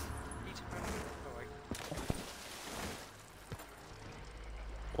 is each time.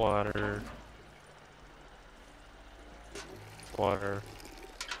 Oh, Water. Water.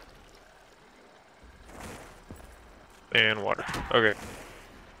 And water. Okay.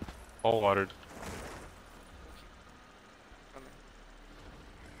 All watered. I'm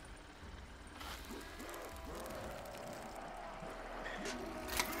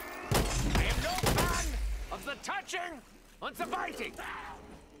I am no fan of the touching and the biting.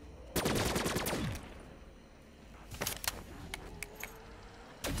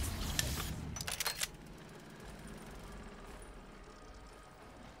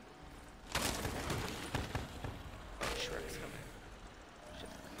 Shrek's coming.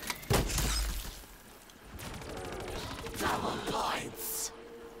 Double points.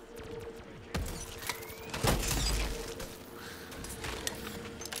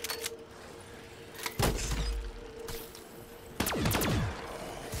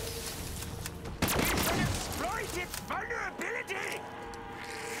 Exploit its vulnerability.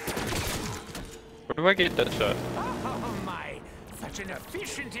 Where do I get that shot? Oh my! Such an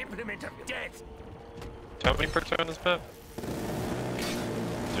efficient implement of death. How many perks are on this map?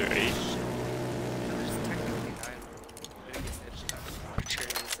 Is there 8? There's technically 9. But it gets edged out. Like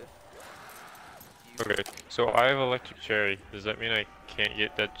cherries if you Okay, so I have electric cherry. Does that mean I can't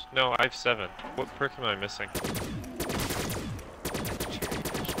get that? No, I have 7. What perk am I missing?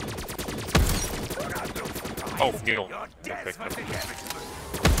 Oh, Gil. Your Okay, death was never- inevitable.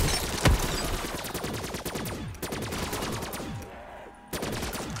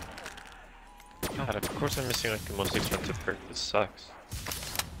 God, of course I'm missing like the most expensive perk. This sucks.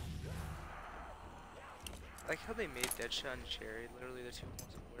 like how they made Deadshot and Cherry literally the 2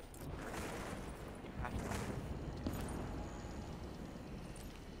 most worthless perks. You have to.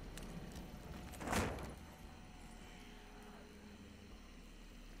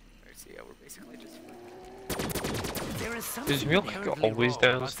 Alright, so yeah, we're basically just. There is something Is milk inherently always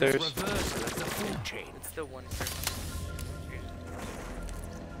wrong about this downstairs? reversal of the food chain. It's the 1 perk.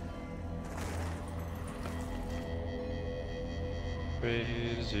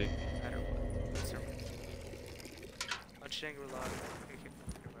 Crazy. No matter what. Start on Shangri-La,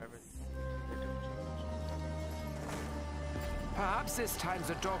 whatever. Perhaps this time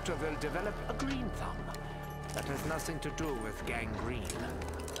the doctor will develop a green thumb. That has nothing to do with gangrene.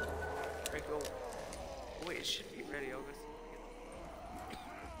 Right, go. Oh, wait, it should be ready, August.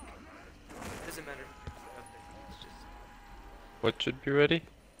 Doesn't matter. It's just. What should be ready?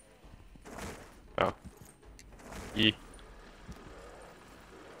 Oh. Yee.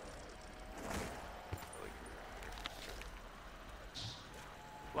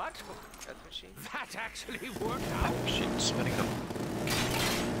 What? Death machine. That actually worked out. Shit, spinning up.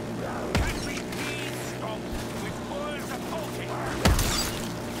 Can we please stop with words of halting?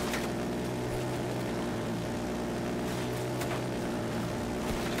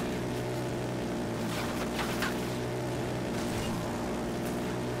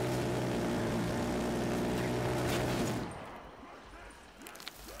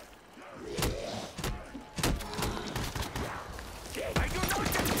 I do not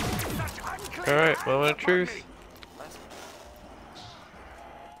accept such unclean Alright, moment of hands upon truth. me. Last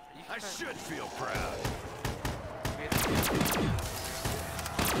one. I should feel proud.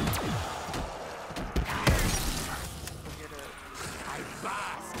 I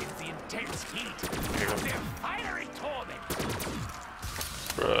bask in the intense heat of their fiery torment.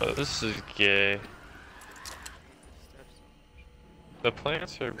 Bruh, this is gay. The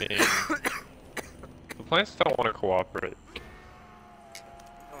plants are being... The plants don't want to cooperate.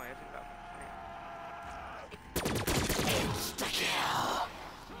 No, I haven't got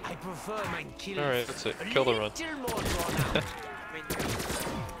I prefer my kills Alright, that's it. a Kill the run. little more drawn out. I mean, yeah.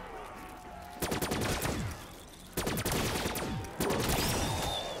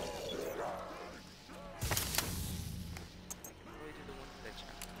 Probably do the one that I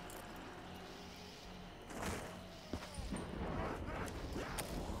chopped.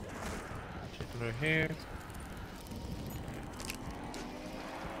 Right here.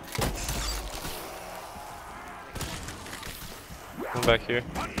 one back here.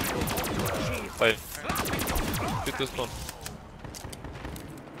 Wait. Shoot this one.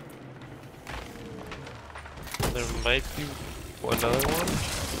 There might be another one.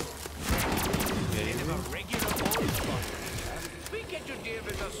 Maybe. We get to deal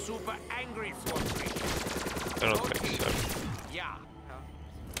with a super angry swamp creature. I don't think so. Yeah.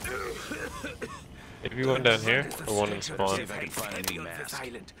 Maybe one down here or one in spawn. See if I can find a new mask.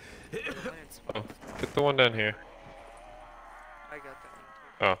 Oh, get the one down here. I got that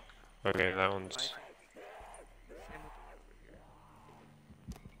one too. Oh, okay, that one's. Same with the one over here.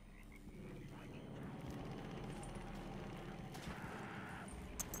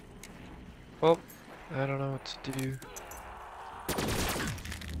 Well, I don't know what to do.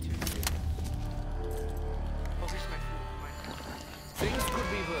 Oh, here's my food. Things could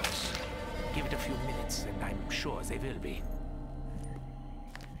be worse. Give it a few minutes, and I'm sure they will be.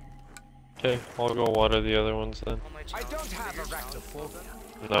 Okay, I'll go water the other ones then. All my I don't challenges have are yours.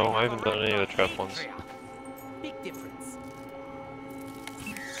 arachnophobia. No, I haven't done any of the trap ones. Big difference.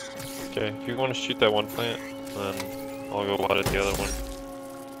 Okay, if you want to shoot that one plant, then I'll go water the other one.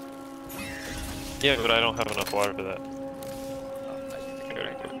 Yeah, but I don't have enough water for that. Oh, I do Okay,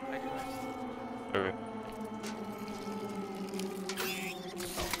 I do. okay.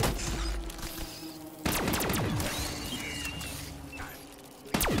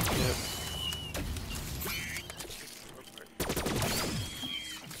 Yep.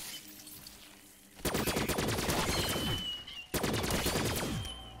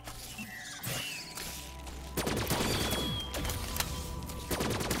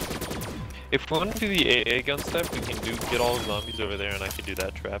 If we want to do the AA gun step, we can get all the zombies over there and I can do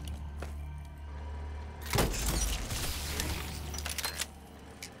that trap.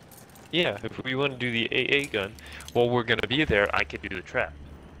 Yeah, if we want to do the AA gun, while we're gonna be there, I could do the trap.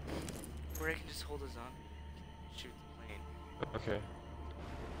 Or I can just hold a zombie. Shoot the plane. Okay.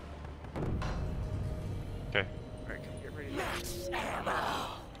 Okay. Alright, come get ready. Yeah, Bula.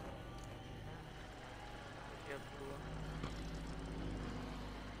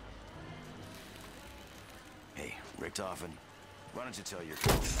 Hey, Richtofen, why don't you tell your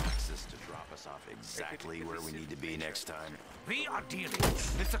colonel Maxis to drop us off exactly where we need to be next time? We are dealing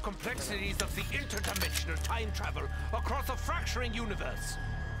with the complexities of the interdimensional time travel across a fracturing universe.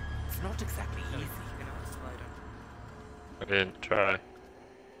 It's not exactly easy. You can always slide on. I didn't try.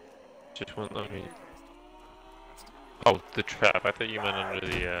 Just won't let me. Oh, the trap. I thought you meant under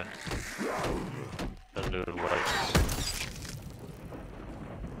the lights.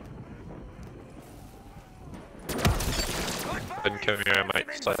 Then come here, I might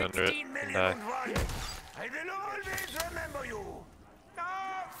slide under it and die. I will always remember you. No,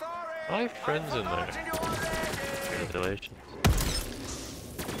 sorry. I have friends in there. Forgotten you already. Congratulations.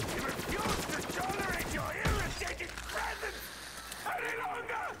 You refuse to tolerate your irritating presence any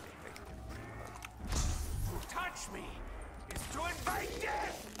longer. To touch me is to invite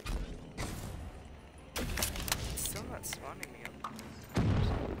death. It's still not spawning me up. You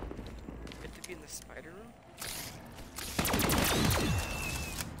have to be in the spider room?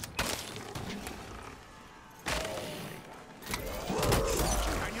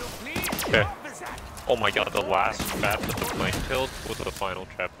 Can you please Okay. stop this act? Oh my god, the last trap that the flank killed was the final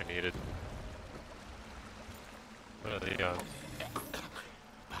trap I needed.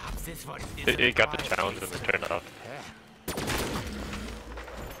 Perhaps this one It got the challenge and it turned off.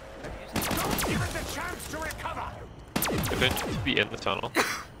 Don't give it the chance to recover. Eventually be in the tunnel.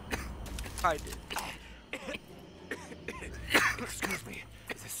 I did. Excuse me.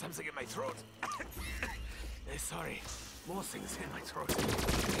 There's something in my throat. Sorry. More things in my throat.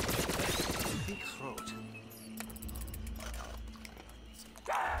 Big throat.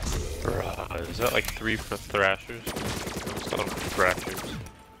 Bruh, is that like 3 for thrashers? It's not thrashers.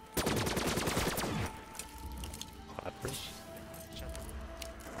 Clappers?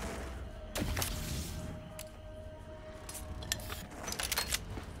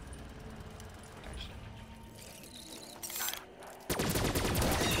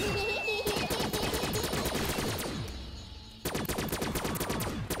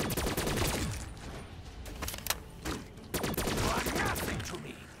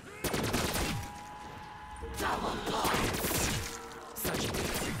 Such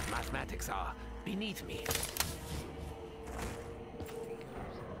basic mathematics are beneath me.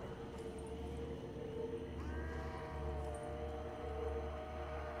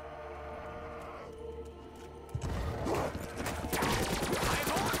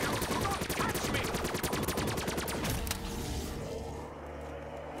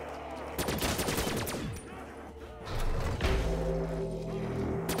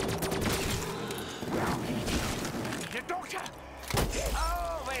 The doctor!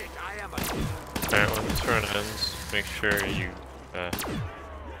 Alright, when this run ends, make sure you,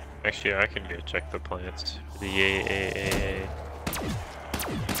 actually I can go check the plants. The AAAA.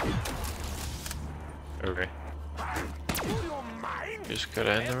 Okay. Just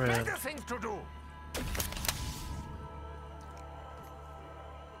gotta end the round.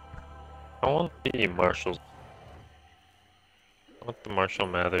 I want the Marshall. I want the Marshall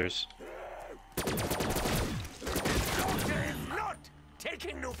Mathers.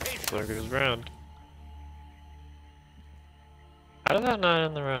 There goes round. How did that not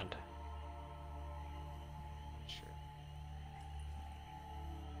end the round?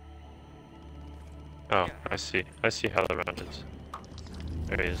 Oh, I see. I see how the round is.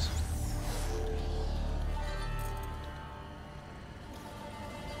 There he is.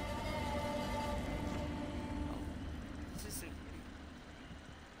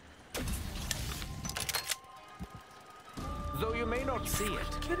 Though you may not see it,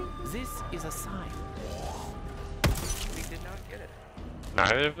 this is a sign. We did not get it.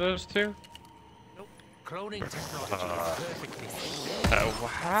 Neither of those two? Nope. Cloning technology is perfectly safe.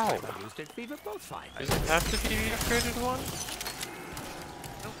 Wow. Used it, we were both fine. Does it have to be the upgraded one?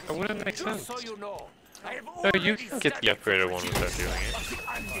 That wouldn't make sense. So you know, I have No, you can get the upgraded one without doing it.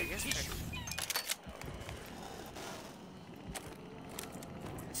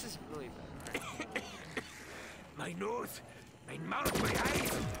 This is really bad. My nose, my mouth, my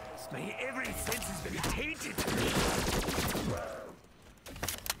eyes, my every sense has been tainted.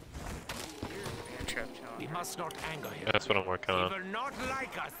 Man trap challenge. We must not anger him. That's what I'm working He on. will not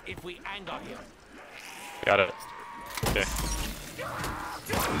like us if we anger him. Got it. Okay.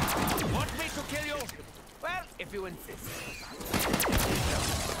 Want me to kill you? Well, if you insist.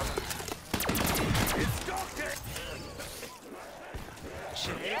 It's Doctor!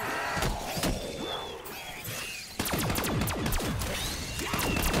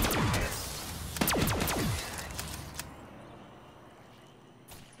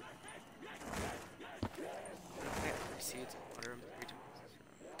 Seeds and water him 3 times this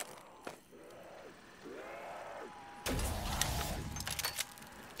round.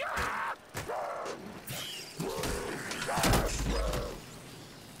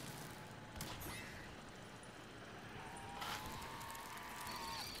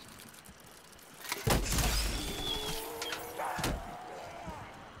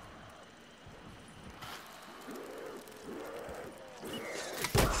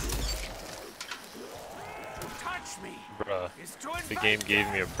 Touch me! Bruh. It's to The invite game gave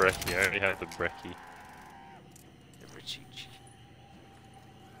me a brekkie. I already had the brekkie. The Richie G.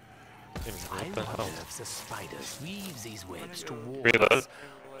 What I the hell? wonder if the spider weaves these webs to warn Reload. us,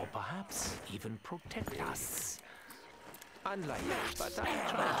 or perhaps even protect us. Unlikely, but I'm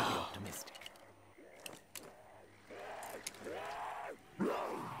trying to be optimistic.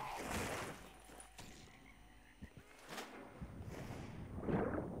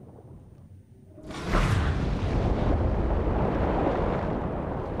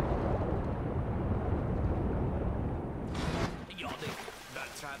 Yawning, not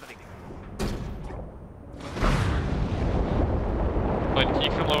traveling. Like, can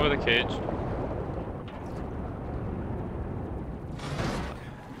you come over the cage?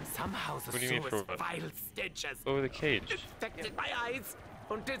 Somehow the What do you mean sewer's for what? vile stench has Over the cage. infected my eyes,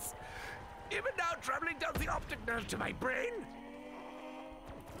 and it's even now traveling down the optic nerve to my brain.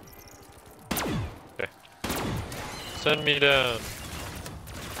 Okay. Send me down.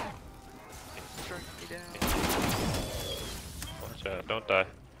 Strike me down. Watch out, don't die.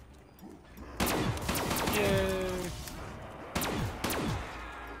 Yay!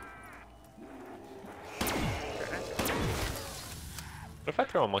 What if I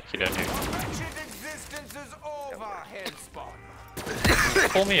throw a monkey down here? Wretched existence is over, Hellspawn.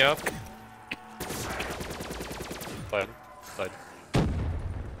 Pull me up. Slide. Slide.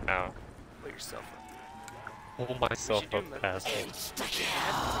 Ow. Put yourself up. Pull myself do up that. past him.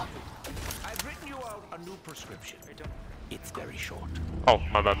 I've written you out a new prescription. I don't. It's very short. Oh,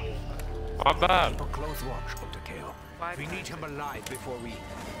 my bad. My bad. Keep a close watch, Undertale. 5 We need times him alive before we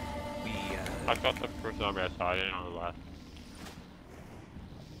I got the first zombie I saw, I didn't know the last.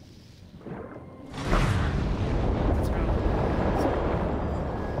 That's round.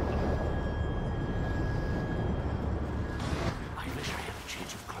 I wish I had a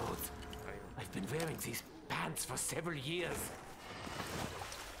change of clothes. I've been wearing these pants for several years.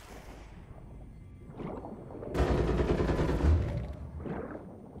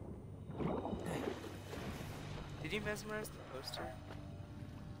 Did you mesmerize the poster?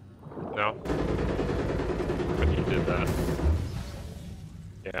 No? But you did that.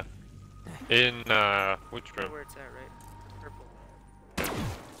 Yeah. In, which You know room? where it's at, right? Purple. The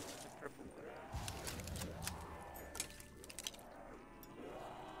purple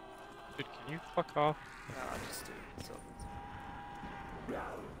you fuck off? No, I'll just do it. So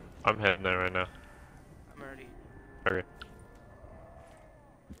I'm heading there right now. I'm already. Okay.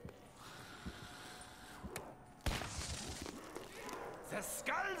 The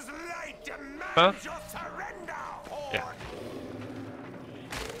skull's light demands Huh? your surrender, Horde! Yeah.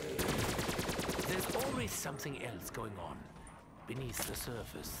 There's always something else going on beneath the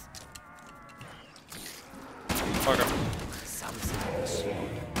surface. Okay. Some say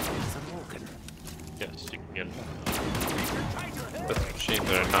some organ. Yes, you can get it. Those machines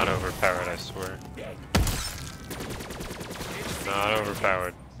are not overpowered, I swear. Not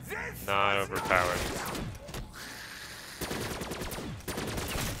overpowered. Not overpowered.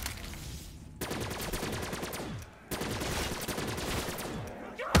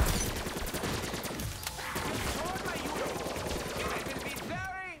 I can be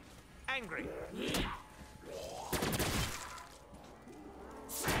very angry.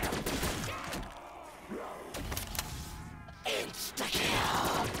 I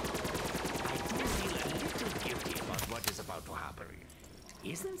do feel a little guilty about what is about to happen.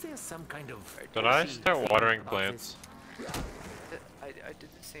 Isn't there some kind of... Did I seed start watering about plants? I did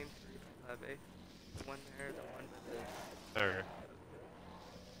the same for lab A. The one there, the one with the Or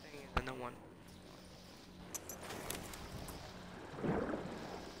thing, and then the one.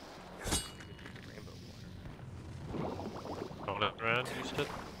 Rainbow water. donut around, you said?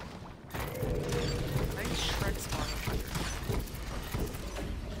 I think Shrek spawning under.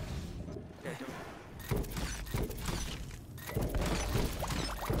 Yeah, don't.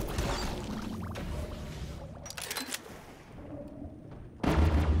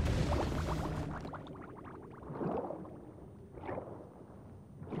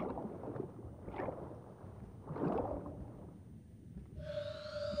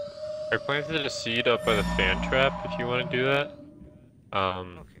 I planted a seed up by the fan trap if you want to do that.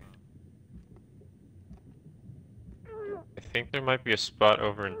 Okay. I think there might be a spot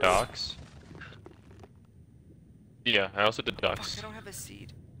over in docks. Yeah, I also did Fuck, docks. I don't have a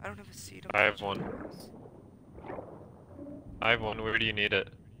seed. I don't have a seed. I have one. I have one. Where do you need it?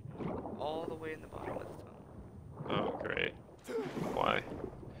 All the way in the bottom of the tunnel. Oh, great. Why?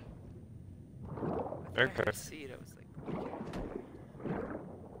 I thought I had Okay. a seed. I was like, okay.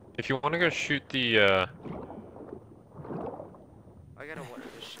 If you want to go shoot the, I gotta water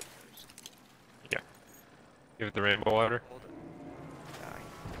this shit first. give it the rainbow water. Hold it.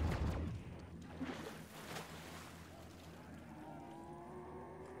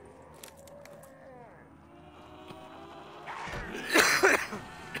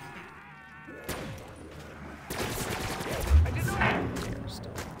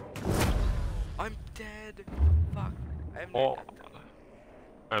 I'm dead. Fuck. I have Oh, no death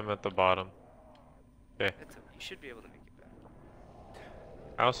though. I'm at the bottom. Okay. That's okay. You should be able to make it back.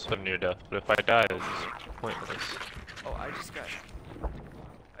 I also have near death, but if I die, it's just pointless. Oh, I just got hit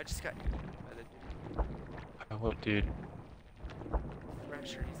by the dude. Oh, dude.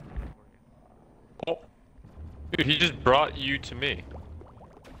 Thrasher, he's coming for you. Oh. Dude, he just brought you to me.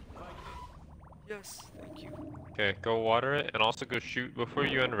 Yes, thank you. Okay, go water it, and also go shoot, before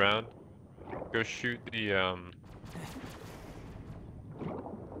you end round, go shoot the,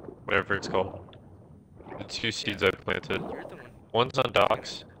 whatever it's called. The two seeds I planted. You're the one. One's on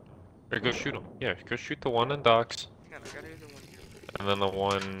docks. Or go shoot them. Yeah, go shoot the one on docks, Hang on, I gotta do the one here. and then the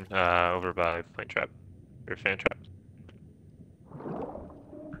one, over by Flame Trap. Or Fan Trap.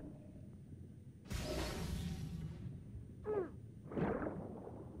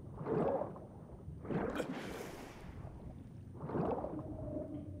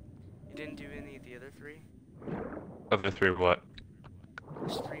 You didn't do any of the other three? Other three what?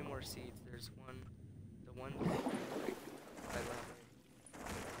 There's 3 more seeds. There's one, the one like, I love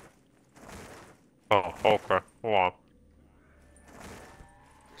it. Oh, okay. Wow.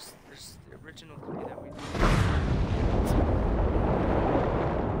 There's the original 3 that we did.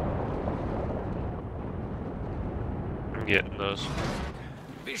 I'm getting those.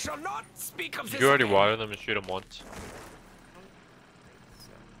 We shall not speak of Did this you already again. water them and shoot them once? I don't think so.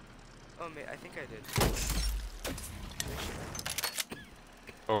 Oh, I think I did.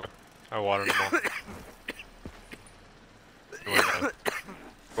 Oh, I watered them all.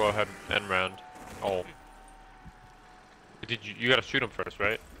 Go ahead and round. Oh. Did you gotta shoot them first,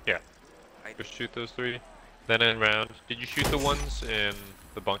 right? Yeah. I Go shoot those 3. Then end round. Did you shoot the ones in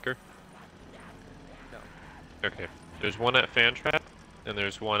the bunker? No. Okay. There's one at Fan Trap, and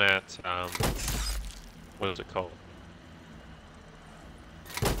there's one at, what is it called?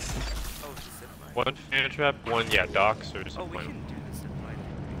 Oh, it's a zip line. One Fan Trap, one, yeah, docks or Oh, something. we can do the zip line.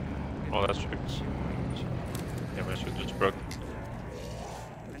 Oh, that's true. Shoot, shoot. Yeah, my shit just broke.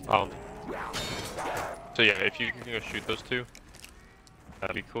 Depends Um, on the- So yeah, if you can go shoot those two,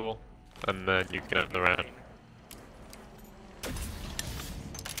 that'd be cool. And then you can end the round.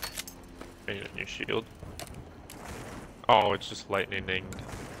 And your shield. Oh, it's just lightning-ing.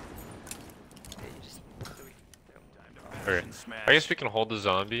 Okay. I guess we can hold the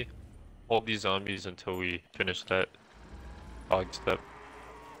zombie. Hold these zombies until we finish that dog step.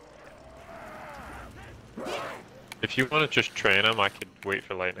 If you want to just train them, I could wait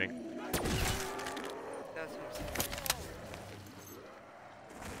for lightning.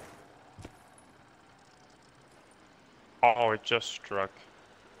 Oh, it just struck.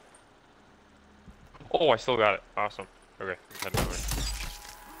 Oh, I still got it. Awesome. Okay, I'm heading over.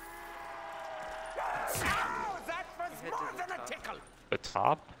 Oh, that was more than a tickle. The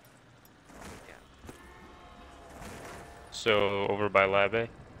top? Yeah. So, over by Lab A?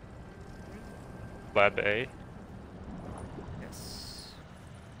 Lab A? Yes.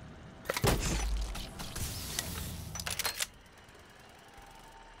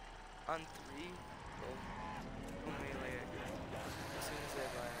 On 3, we'll melee it. As soon as they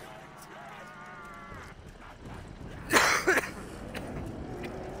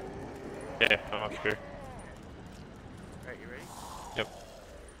Yeah, I'm up here. Alright, you ready? Yep.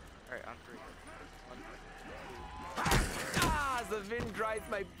 Alright, on 3. 1, 2. Ah, the wind dries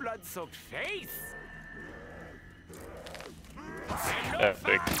my blood-soaked face.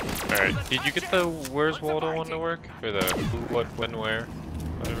 Epic. Alright, did you get the Where's Waldo one to work? Or the Who, What, When, Where?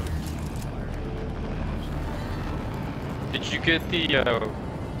 Whatever. Did you get the,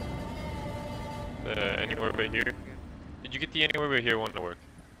 Anywhere But Here? Did you get the Anywhere But Here one to work?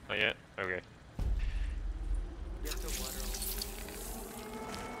 Not yet? Okay. You have to water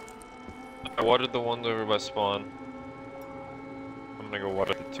all. I watered the ones over by spawn. I'm gonna go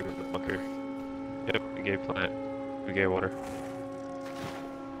water the two in the bunker. Yep, we gave plant. We gave water.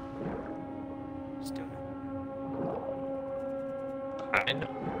 Just doing it. I know.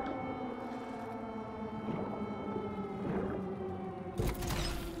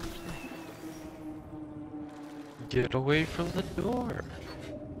 Get away from the door.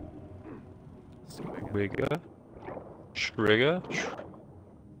 Wigga. Shrigga.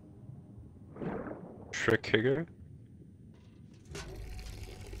 Shrikigger.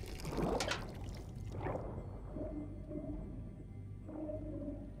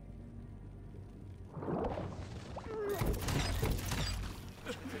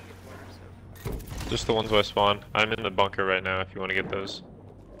 Just the ones by spawn. I'm in the bunker right now if you want to get those.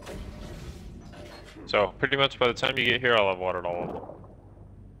 So, pretty much by the time you get here, I'll have watered all of them.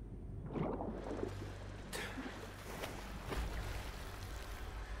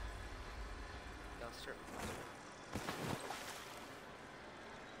 I'll start with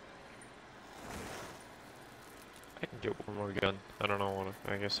I can get one more gun. I don't know what.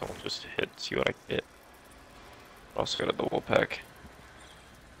 I guess I'll just hit, see what I get. Also got a double pack.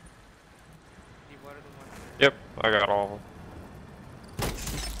 you water the one. Yep, I got all of them.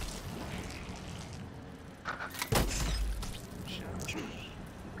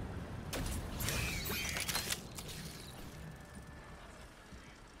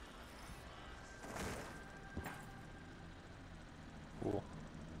 Cool.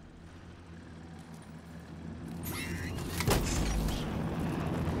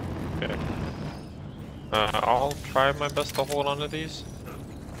 Okay. I'll try my best to hold onto these.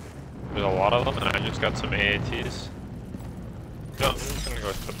 There's a lot of them, and I just got some AATs. No, I'm just gonna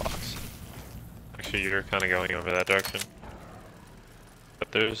go to the box. Actually, you're kind of going over that direction.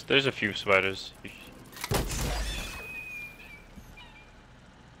 But there's a few spiders.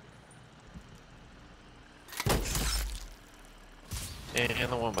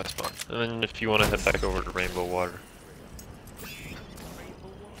 And the one by spawn. And then if you want to head back over to Rainbow Water.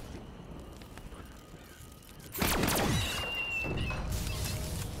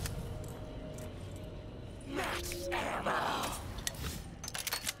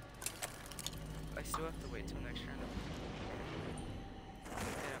 I still have to wait till next round.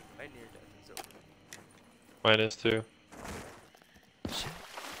 Yeah, my near death is over. Mine is too.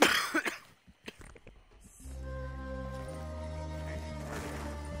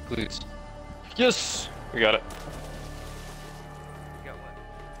 Please. Yes! We got it. You got one.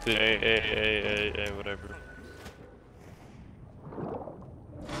 The A, whatever.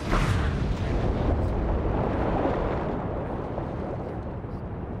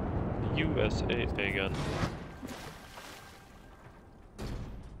 USA gun.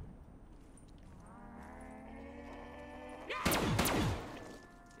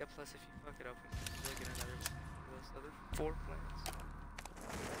 Yeah, plus if you fuck it up, we can still get another one. Those other 4 plants.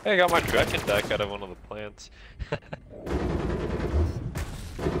 Hey, I got my dragon deck out of one of the plants.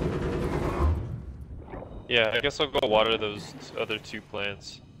 Yeah, I guess I'll go water those other 2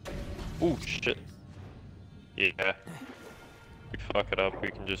 plants. Ooh, shit. Yeah. We fuck it up,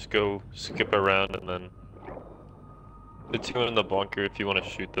 we can just go skip around and then... The 2 in the bunker if you want to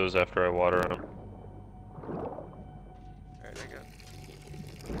shoot those after I water them. Alright, I got.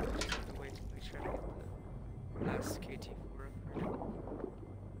 Just have to wait till we try to get the last KT4 upgrade.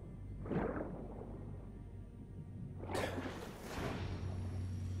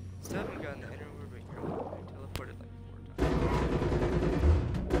 Still haven't gotten the inner orb, but here I teleported like 4 times.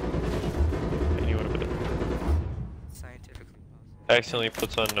 Anywhere but Scientifically possible. accidentally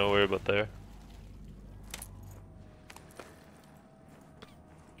puts on nowhere but there.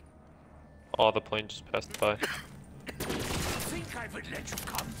 Oh, the plane just passed by. Think I would let you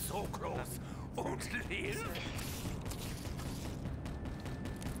come so close? Won't live?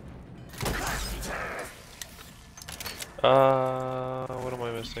 What am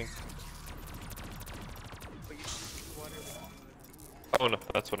I missing? But you should water Oh no,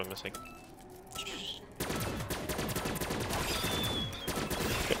 that's what I'm missing.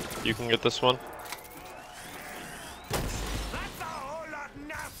 Okay, you can get this one. That's a whole lot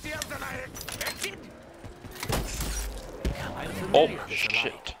nastier than I expected. I'm Oh familiar with the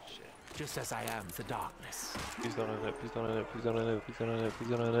shit! light, just as I am the darkness. Please don't end it. Please don't end it. Please don't end it. Please don't end it. Please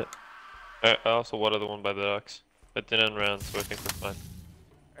don't end it. I also water the one by the docks. It didn't end round, so I think we're fine.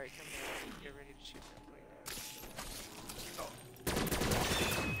 Alright, come here. Get ready to shoot that plane.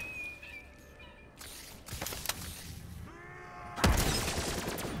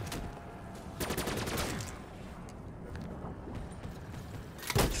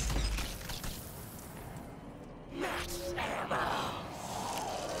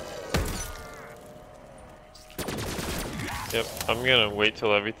 Yep, I'm gonna wait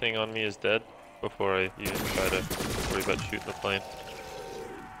till everything on me is dead before I even try to worry about shooting the plane.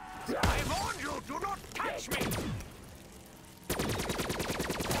 I warn you, do not touch me!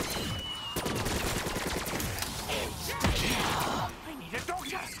 I need a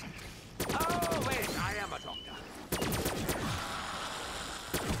doctor! Oh, wait, I am a doctor.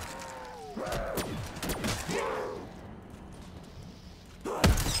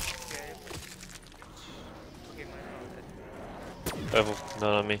 Okay, mine are all dead. Devil,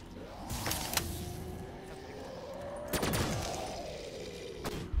 not on me.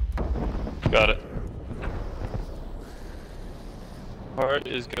 Got it. Heart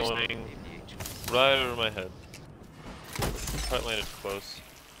is going right over my head. Heart landed close.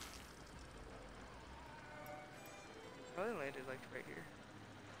 Probably landed like right here.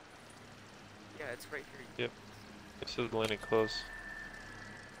 Yeah, it's right here. Yep. This is landing close.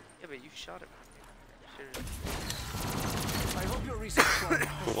 Yeah, but you shot it. I hope your research hasn't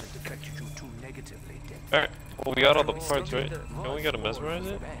affected you too negatively, Dick. Alright, well we got all the We parts, still right? need the- Don't we gotta mesmerize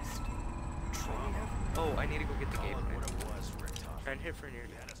it? Best. Oh, I need to go get the game plan. Try and hit for near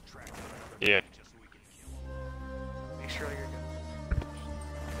death. Yeah. Make sure all your guns.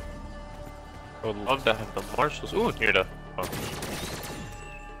 I would love to have the marshals. Ooh, near death. Oh.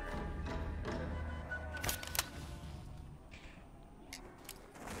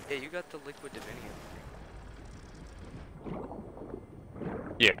 Yeah, you got the liquid divinium.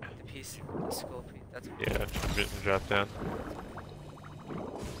 Yeah. The piece, the skull piece. That's what Yeah, drop down.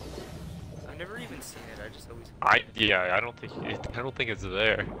 I've never even seen it. I just always. I don't think it's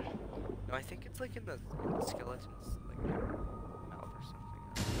there. No, I think it's like in the skeleton's like mouth or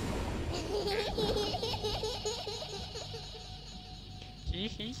something.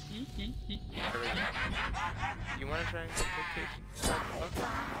 You want to try and get the cake?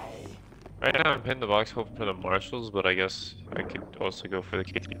 Right now I'm hitting the box hoping for the marshals, but I guess I could also go for the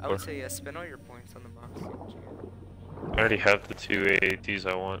I would KT4. say yeah, spend all your points on the box. See what you get. I already have the 2 AATs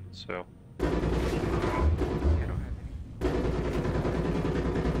I want, so. Yeah, I don't have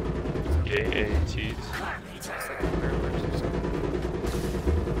any. AATs. It's like fireworks or something.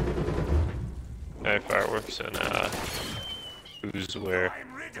 I have fireworks and who's where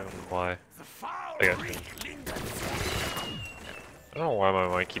and why. I got you. I don't know why my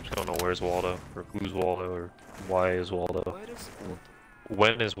mind keeps going to where's Waldo, or who's Waldo, or why is Waldo. What is Walter?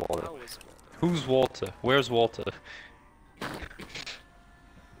 When is Waldo? How is Walter? Who's Walter? Where's Walter?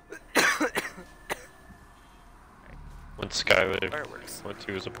 When Skylar Fireworks. went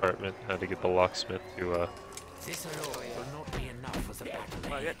to his apartment, had to get the locksmith to This alone will not be enough as a battle.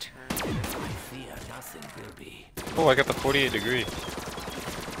 Well, I got turned. I fear nothing will be. Oh, I got the 48 degree.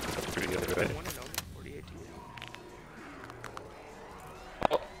 That's pretty good, right? One and only 48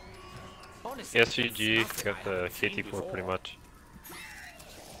 Oh, Honestly, SCG, it's got nothing I the haven't seen KT4 pretty before. much.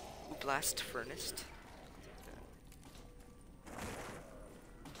 Blast furnace.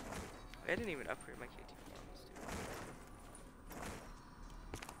 I didn't even upgrade my KT4.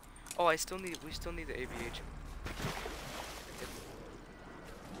 Oh, we still need the AVH.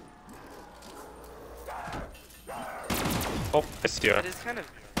 Oh, I see her. It is kind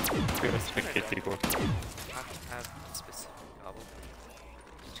of Yeah, it's like KT4. not to have specific gobble.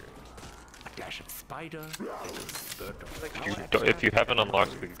 A dash of spider, a little spurt of Like, power. If you haven't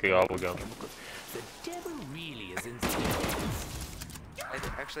unlocked the gobble gun, The devil really is in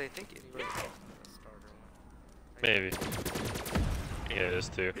actually, I think anyway, it's a starter one. maybe. Yeah, it is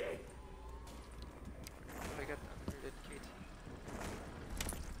too. I got the upgraded KT.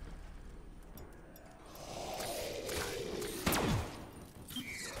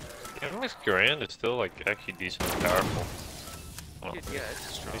 Yeah, Max Grand is still like actually decently powerful. Oh, Dude, yeah,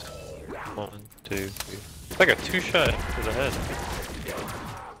 it's strong. 1, 2, 3. It's like a 2-shot to the head.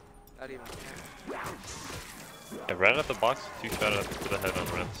 Not even. Yeah, right out the box, 2-shot up to the head on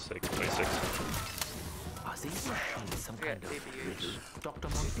round 6, 26. Are these machines some I got kind of AVH. Dr.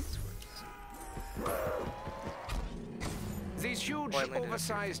 Monkey? These huge, Oh, I landed up here.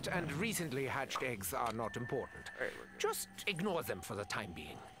 oversized, and recently hatched eggs are not important. Alright, we're good. Just ignore them for the time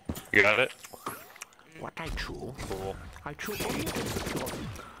being. You got it? What I chew, Cool. I chew only to secure.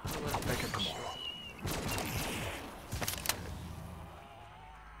 Better come on.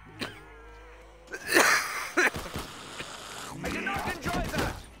 I did not enjoy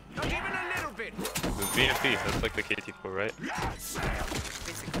that! Not even a little bit! The VMP, that's like the KT4, right? Basically,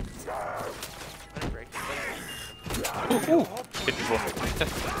 let it break. Ooh!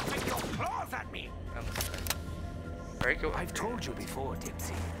 KT4. Dropping your claws at me! Break it. I've told you before,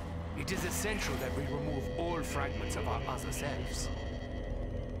 Tipsy. It is essential that we remove all fragments of our other selves.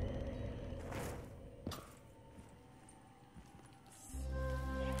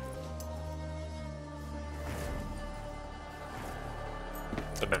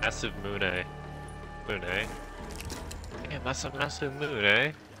 It's a massive moon, eh? Moon, eh? Damn, that's a massive moon,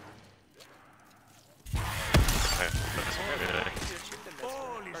 eh? Alright, massive moon, eh?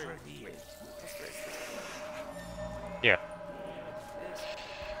 All is revealed. Yeah.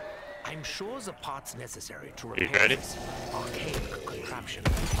 I'm sure the parts necessary to You repair ready? this archaic contraption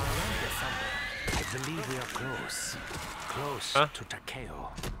are around here somewhere. I believe we are close. Close Huh? to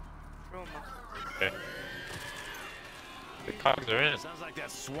Takeo. Throw 'em up. Okay. The cogs are in. Sounds like that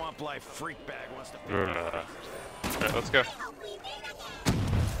swamp life freak bag wants to be. Alright, let's go.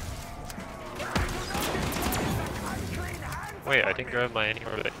 Wait, I didn't grab my I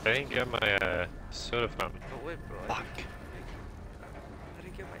didn't grab my soda fountain. Oh wait, bro. Fuck. I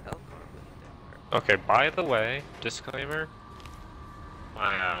didn't get my L card. Okay, by the way, disclaimer.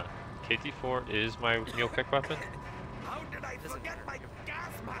 My KT4 is my mule kick weapon. How did I forget my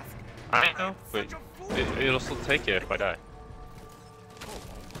gas mask? I know, but it'll still take it if I die.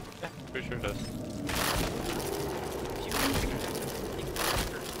 Yeah, pretty sure it does.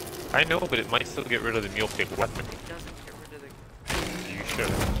 I know, but it might still get rid of the mule kick weapon. It doesn't get rid of the. You should.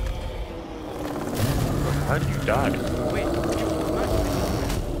 How did you die? Wait.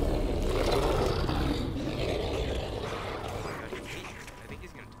 I think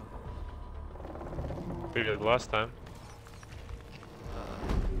he's gonna tell. We did last time.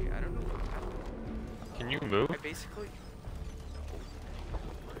 Yeah, I don't know what happened. Can you move? I basically.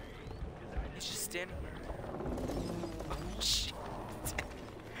 He's just standing there. Oh, shit.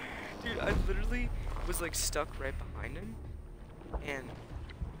 Dude, I literally was like stuck right behind him, and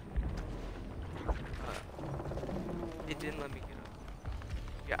it didn't let me get up.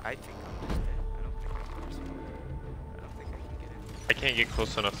 Yeah, I think I'm just dead. I don't think I can get in. I can't get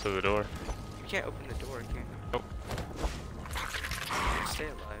close enough to the door. You can't open the door, can you? Nope. Stay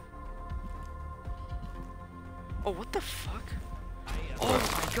alive. Oh, what the fuck?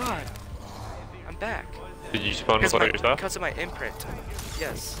 Oh my god! I'm back. Did you spawn with all your stuff? Because of my imprint.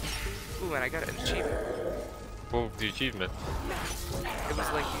 Yes. Ooh, and I got an achievement. What was the achievement? It was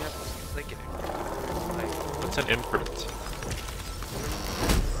like you have like an What's an imprint?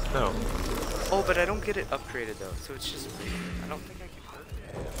 No. Oh, but I don't get it upgraded though, so it's just I don't think I can hurt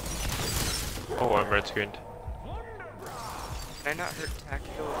it. Oh, I'm red screened. Can I not hurt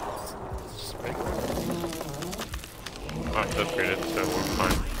Takeo? It's just regular. Oh, it's upgraded, so we're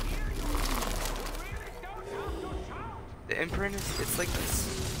fine. The imprint is it's like this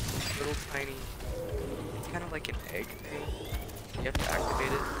little tiny. It's kind of like an egg thing. You have to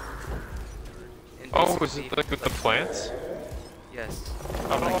activate it. And Oh, is basically- it like with the plants? Yes.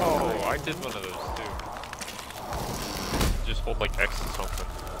 Oh, I did one of those too. Just hold like X to something.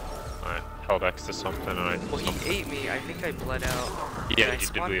 I held X to something and I Well, he ate me. I think I bled out. Yeah, and I you did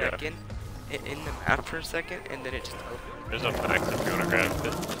spawned bleed back out. in the map for a second, and then it just opened. There's no X if you wanna grab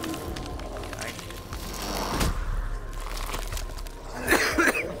it.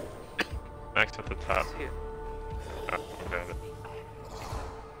 Yeah, I Top. See it. Ah, got it.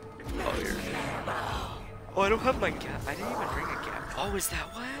 Oh, here. Oh, I don't have my gap. I didn't even bring a gap. Oh, is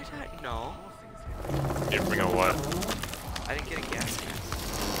that why I died? No. You bring a what? I didn't get a gas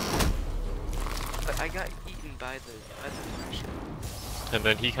mask. But I got eaten by the flash. And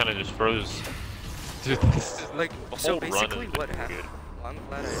then he kind of just froze. Dude, this is Like, the so whole run basically has what been happened, good. well, I'm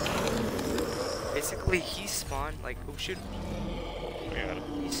glad I basically he spawned, like, oh shoot, Yeah.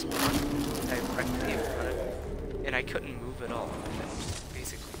 he spawned directly in front of me, and I couldn't move at all, and then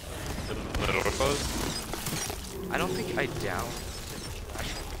basically, The door closed? I don't think I downed the flash,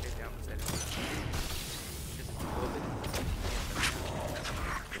 I think I downed because I didn't because of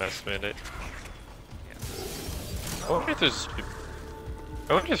COVID. Last minute. Yeah. I wonder if there's...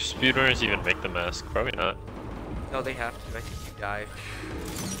 I wonder if speedrunners even make the mask. Probably not. No, they have to, I think you die.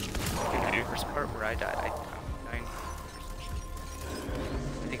 In the first part where I died, I'm 90%.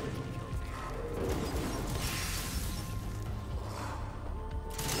 I think that's what killed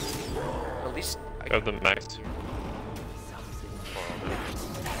me. At least I Grab the max.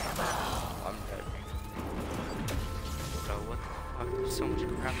 I'm dead. Bro, what the fuck? There's so much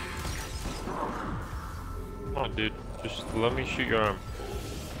crap. Come on, dude. Just let me shoot your arm.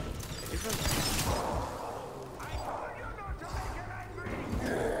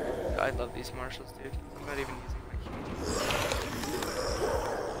 I love these marshals, dude. I'm not even using my keys.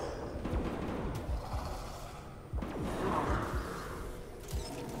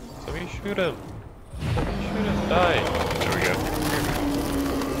 Let me shoot him. Let me shoot him. Die. There we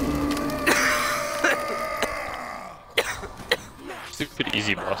go. Stupid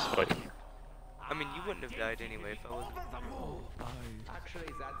easy boss fight. I mean, you wouldn't have died anyway if I wasn't. Actually,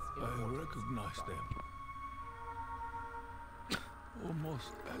 that's I recognize them. Almost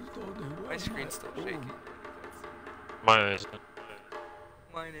as though they were My screen's still my own. shaking. Mine isn't.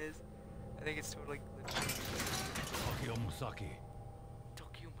 Mine is. I think it's totally glitchy. Takeo Musaki.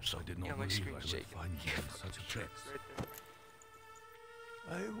 Tokyo I did not Yeah, my believe I screen's would shaking. find you in such a place. Right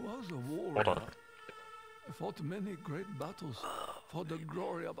there. I was a Hold warrior. on. I fought many great battles for the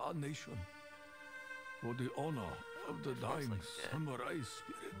glory of our nation. For the honor of the dying like that. samurai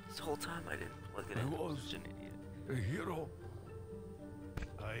spirit. This whole time I didn't plug it I in. I was- was such an idiot. A hero.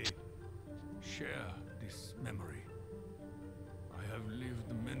 I share this memory. I have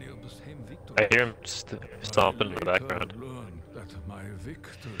lived many of the same victories. I hear him stomping in the I later background. learned that my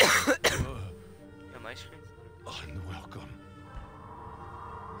victories were Yeah, my screen's literally unwelcome.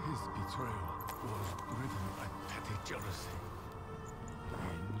 His betrayal was driven by petty jealousy.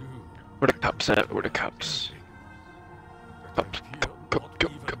 He knew Where the cops at? Where the cops? that I feared Go, not go,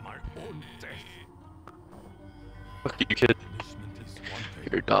 even go. my own death. Fuck you, kid. Punishment is one thing.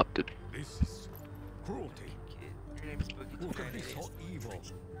 You're adopted. This is cruelty. kid. Your name's Boogie Who can be so 2988. evil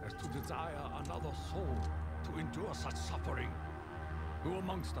as to desire another soul to endure such suffering? Who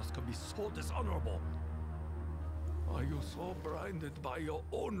amongst us can be so dishonorable? Are you so blinded by your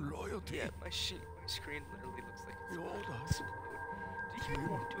own loyalty? Yeah, my screen literally looks like it's You about ought to to explode. Do you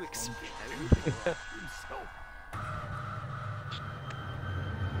want to explode? himself.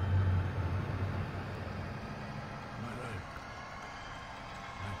 My life.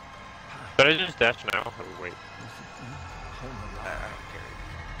 Should I just dash now or wait? I don't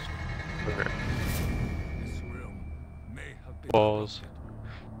care. Okay. This realm may have been Balls.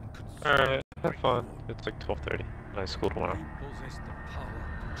 corrupted and consumed Alright, by have fun. evil. It's like 12:30. Nice school tomorrow. We possess the power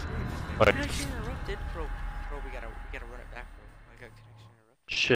to change things. Bye. Connection interrupted, bro. Bro, we gotta run it back, bro. I got connection interrupted. Shit.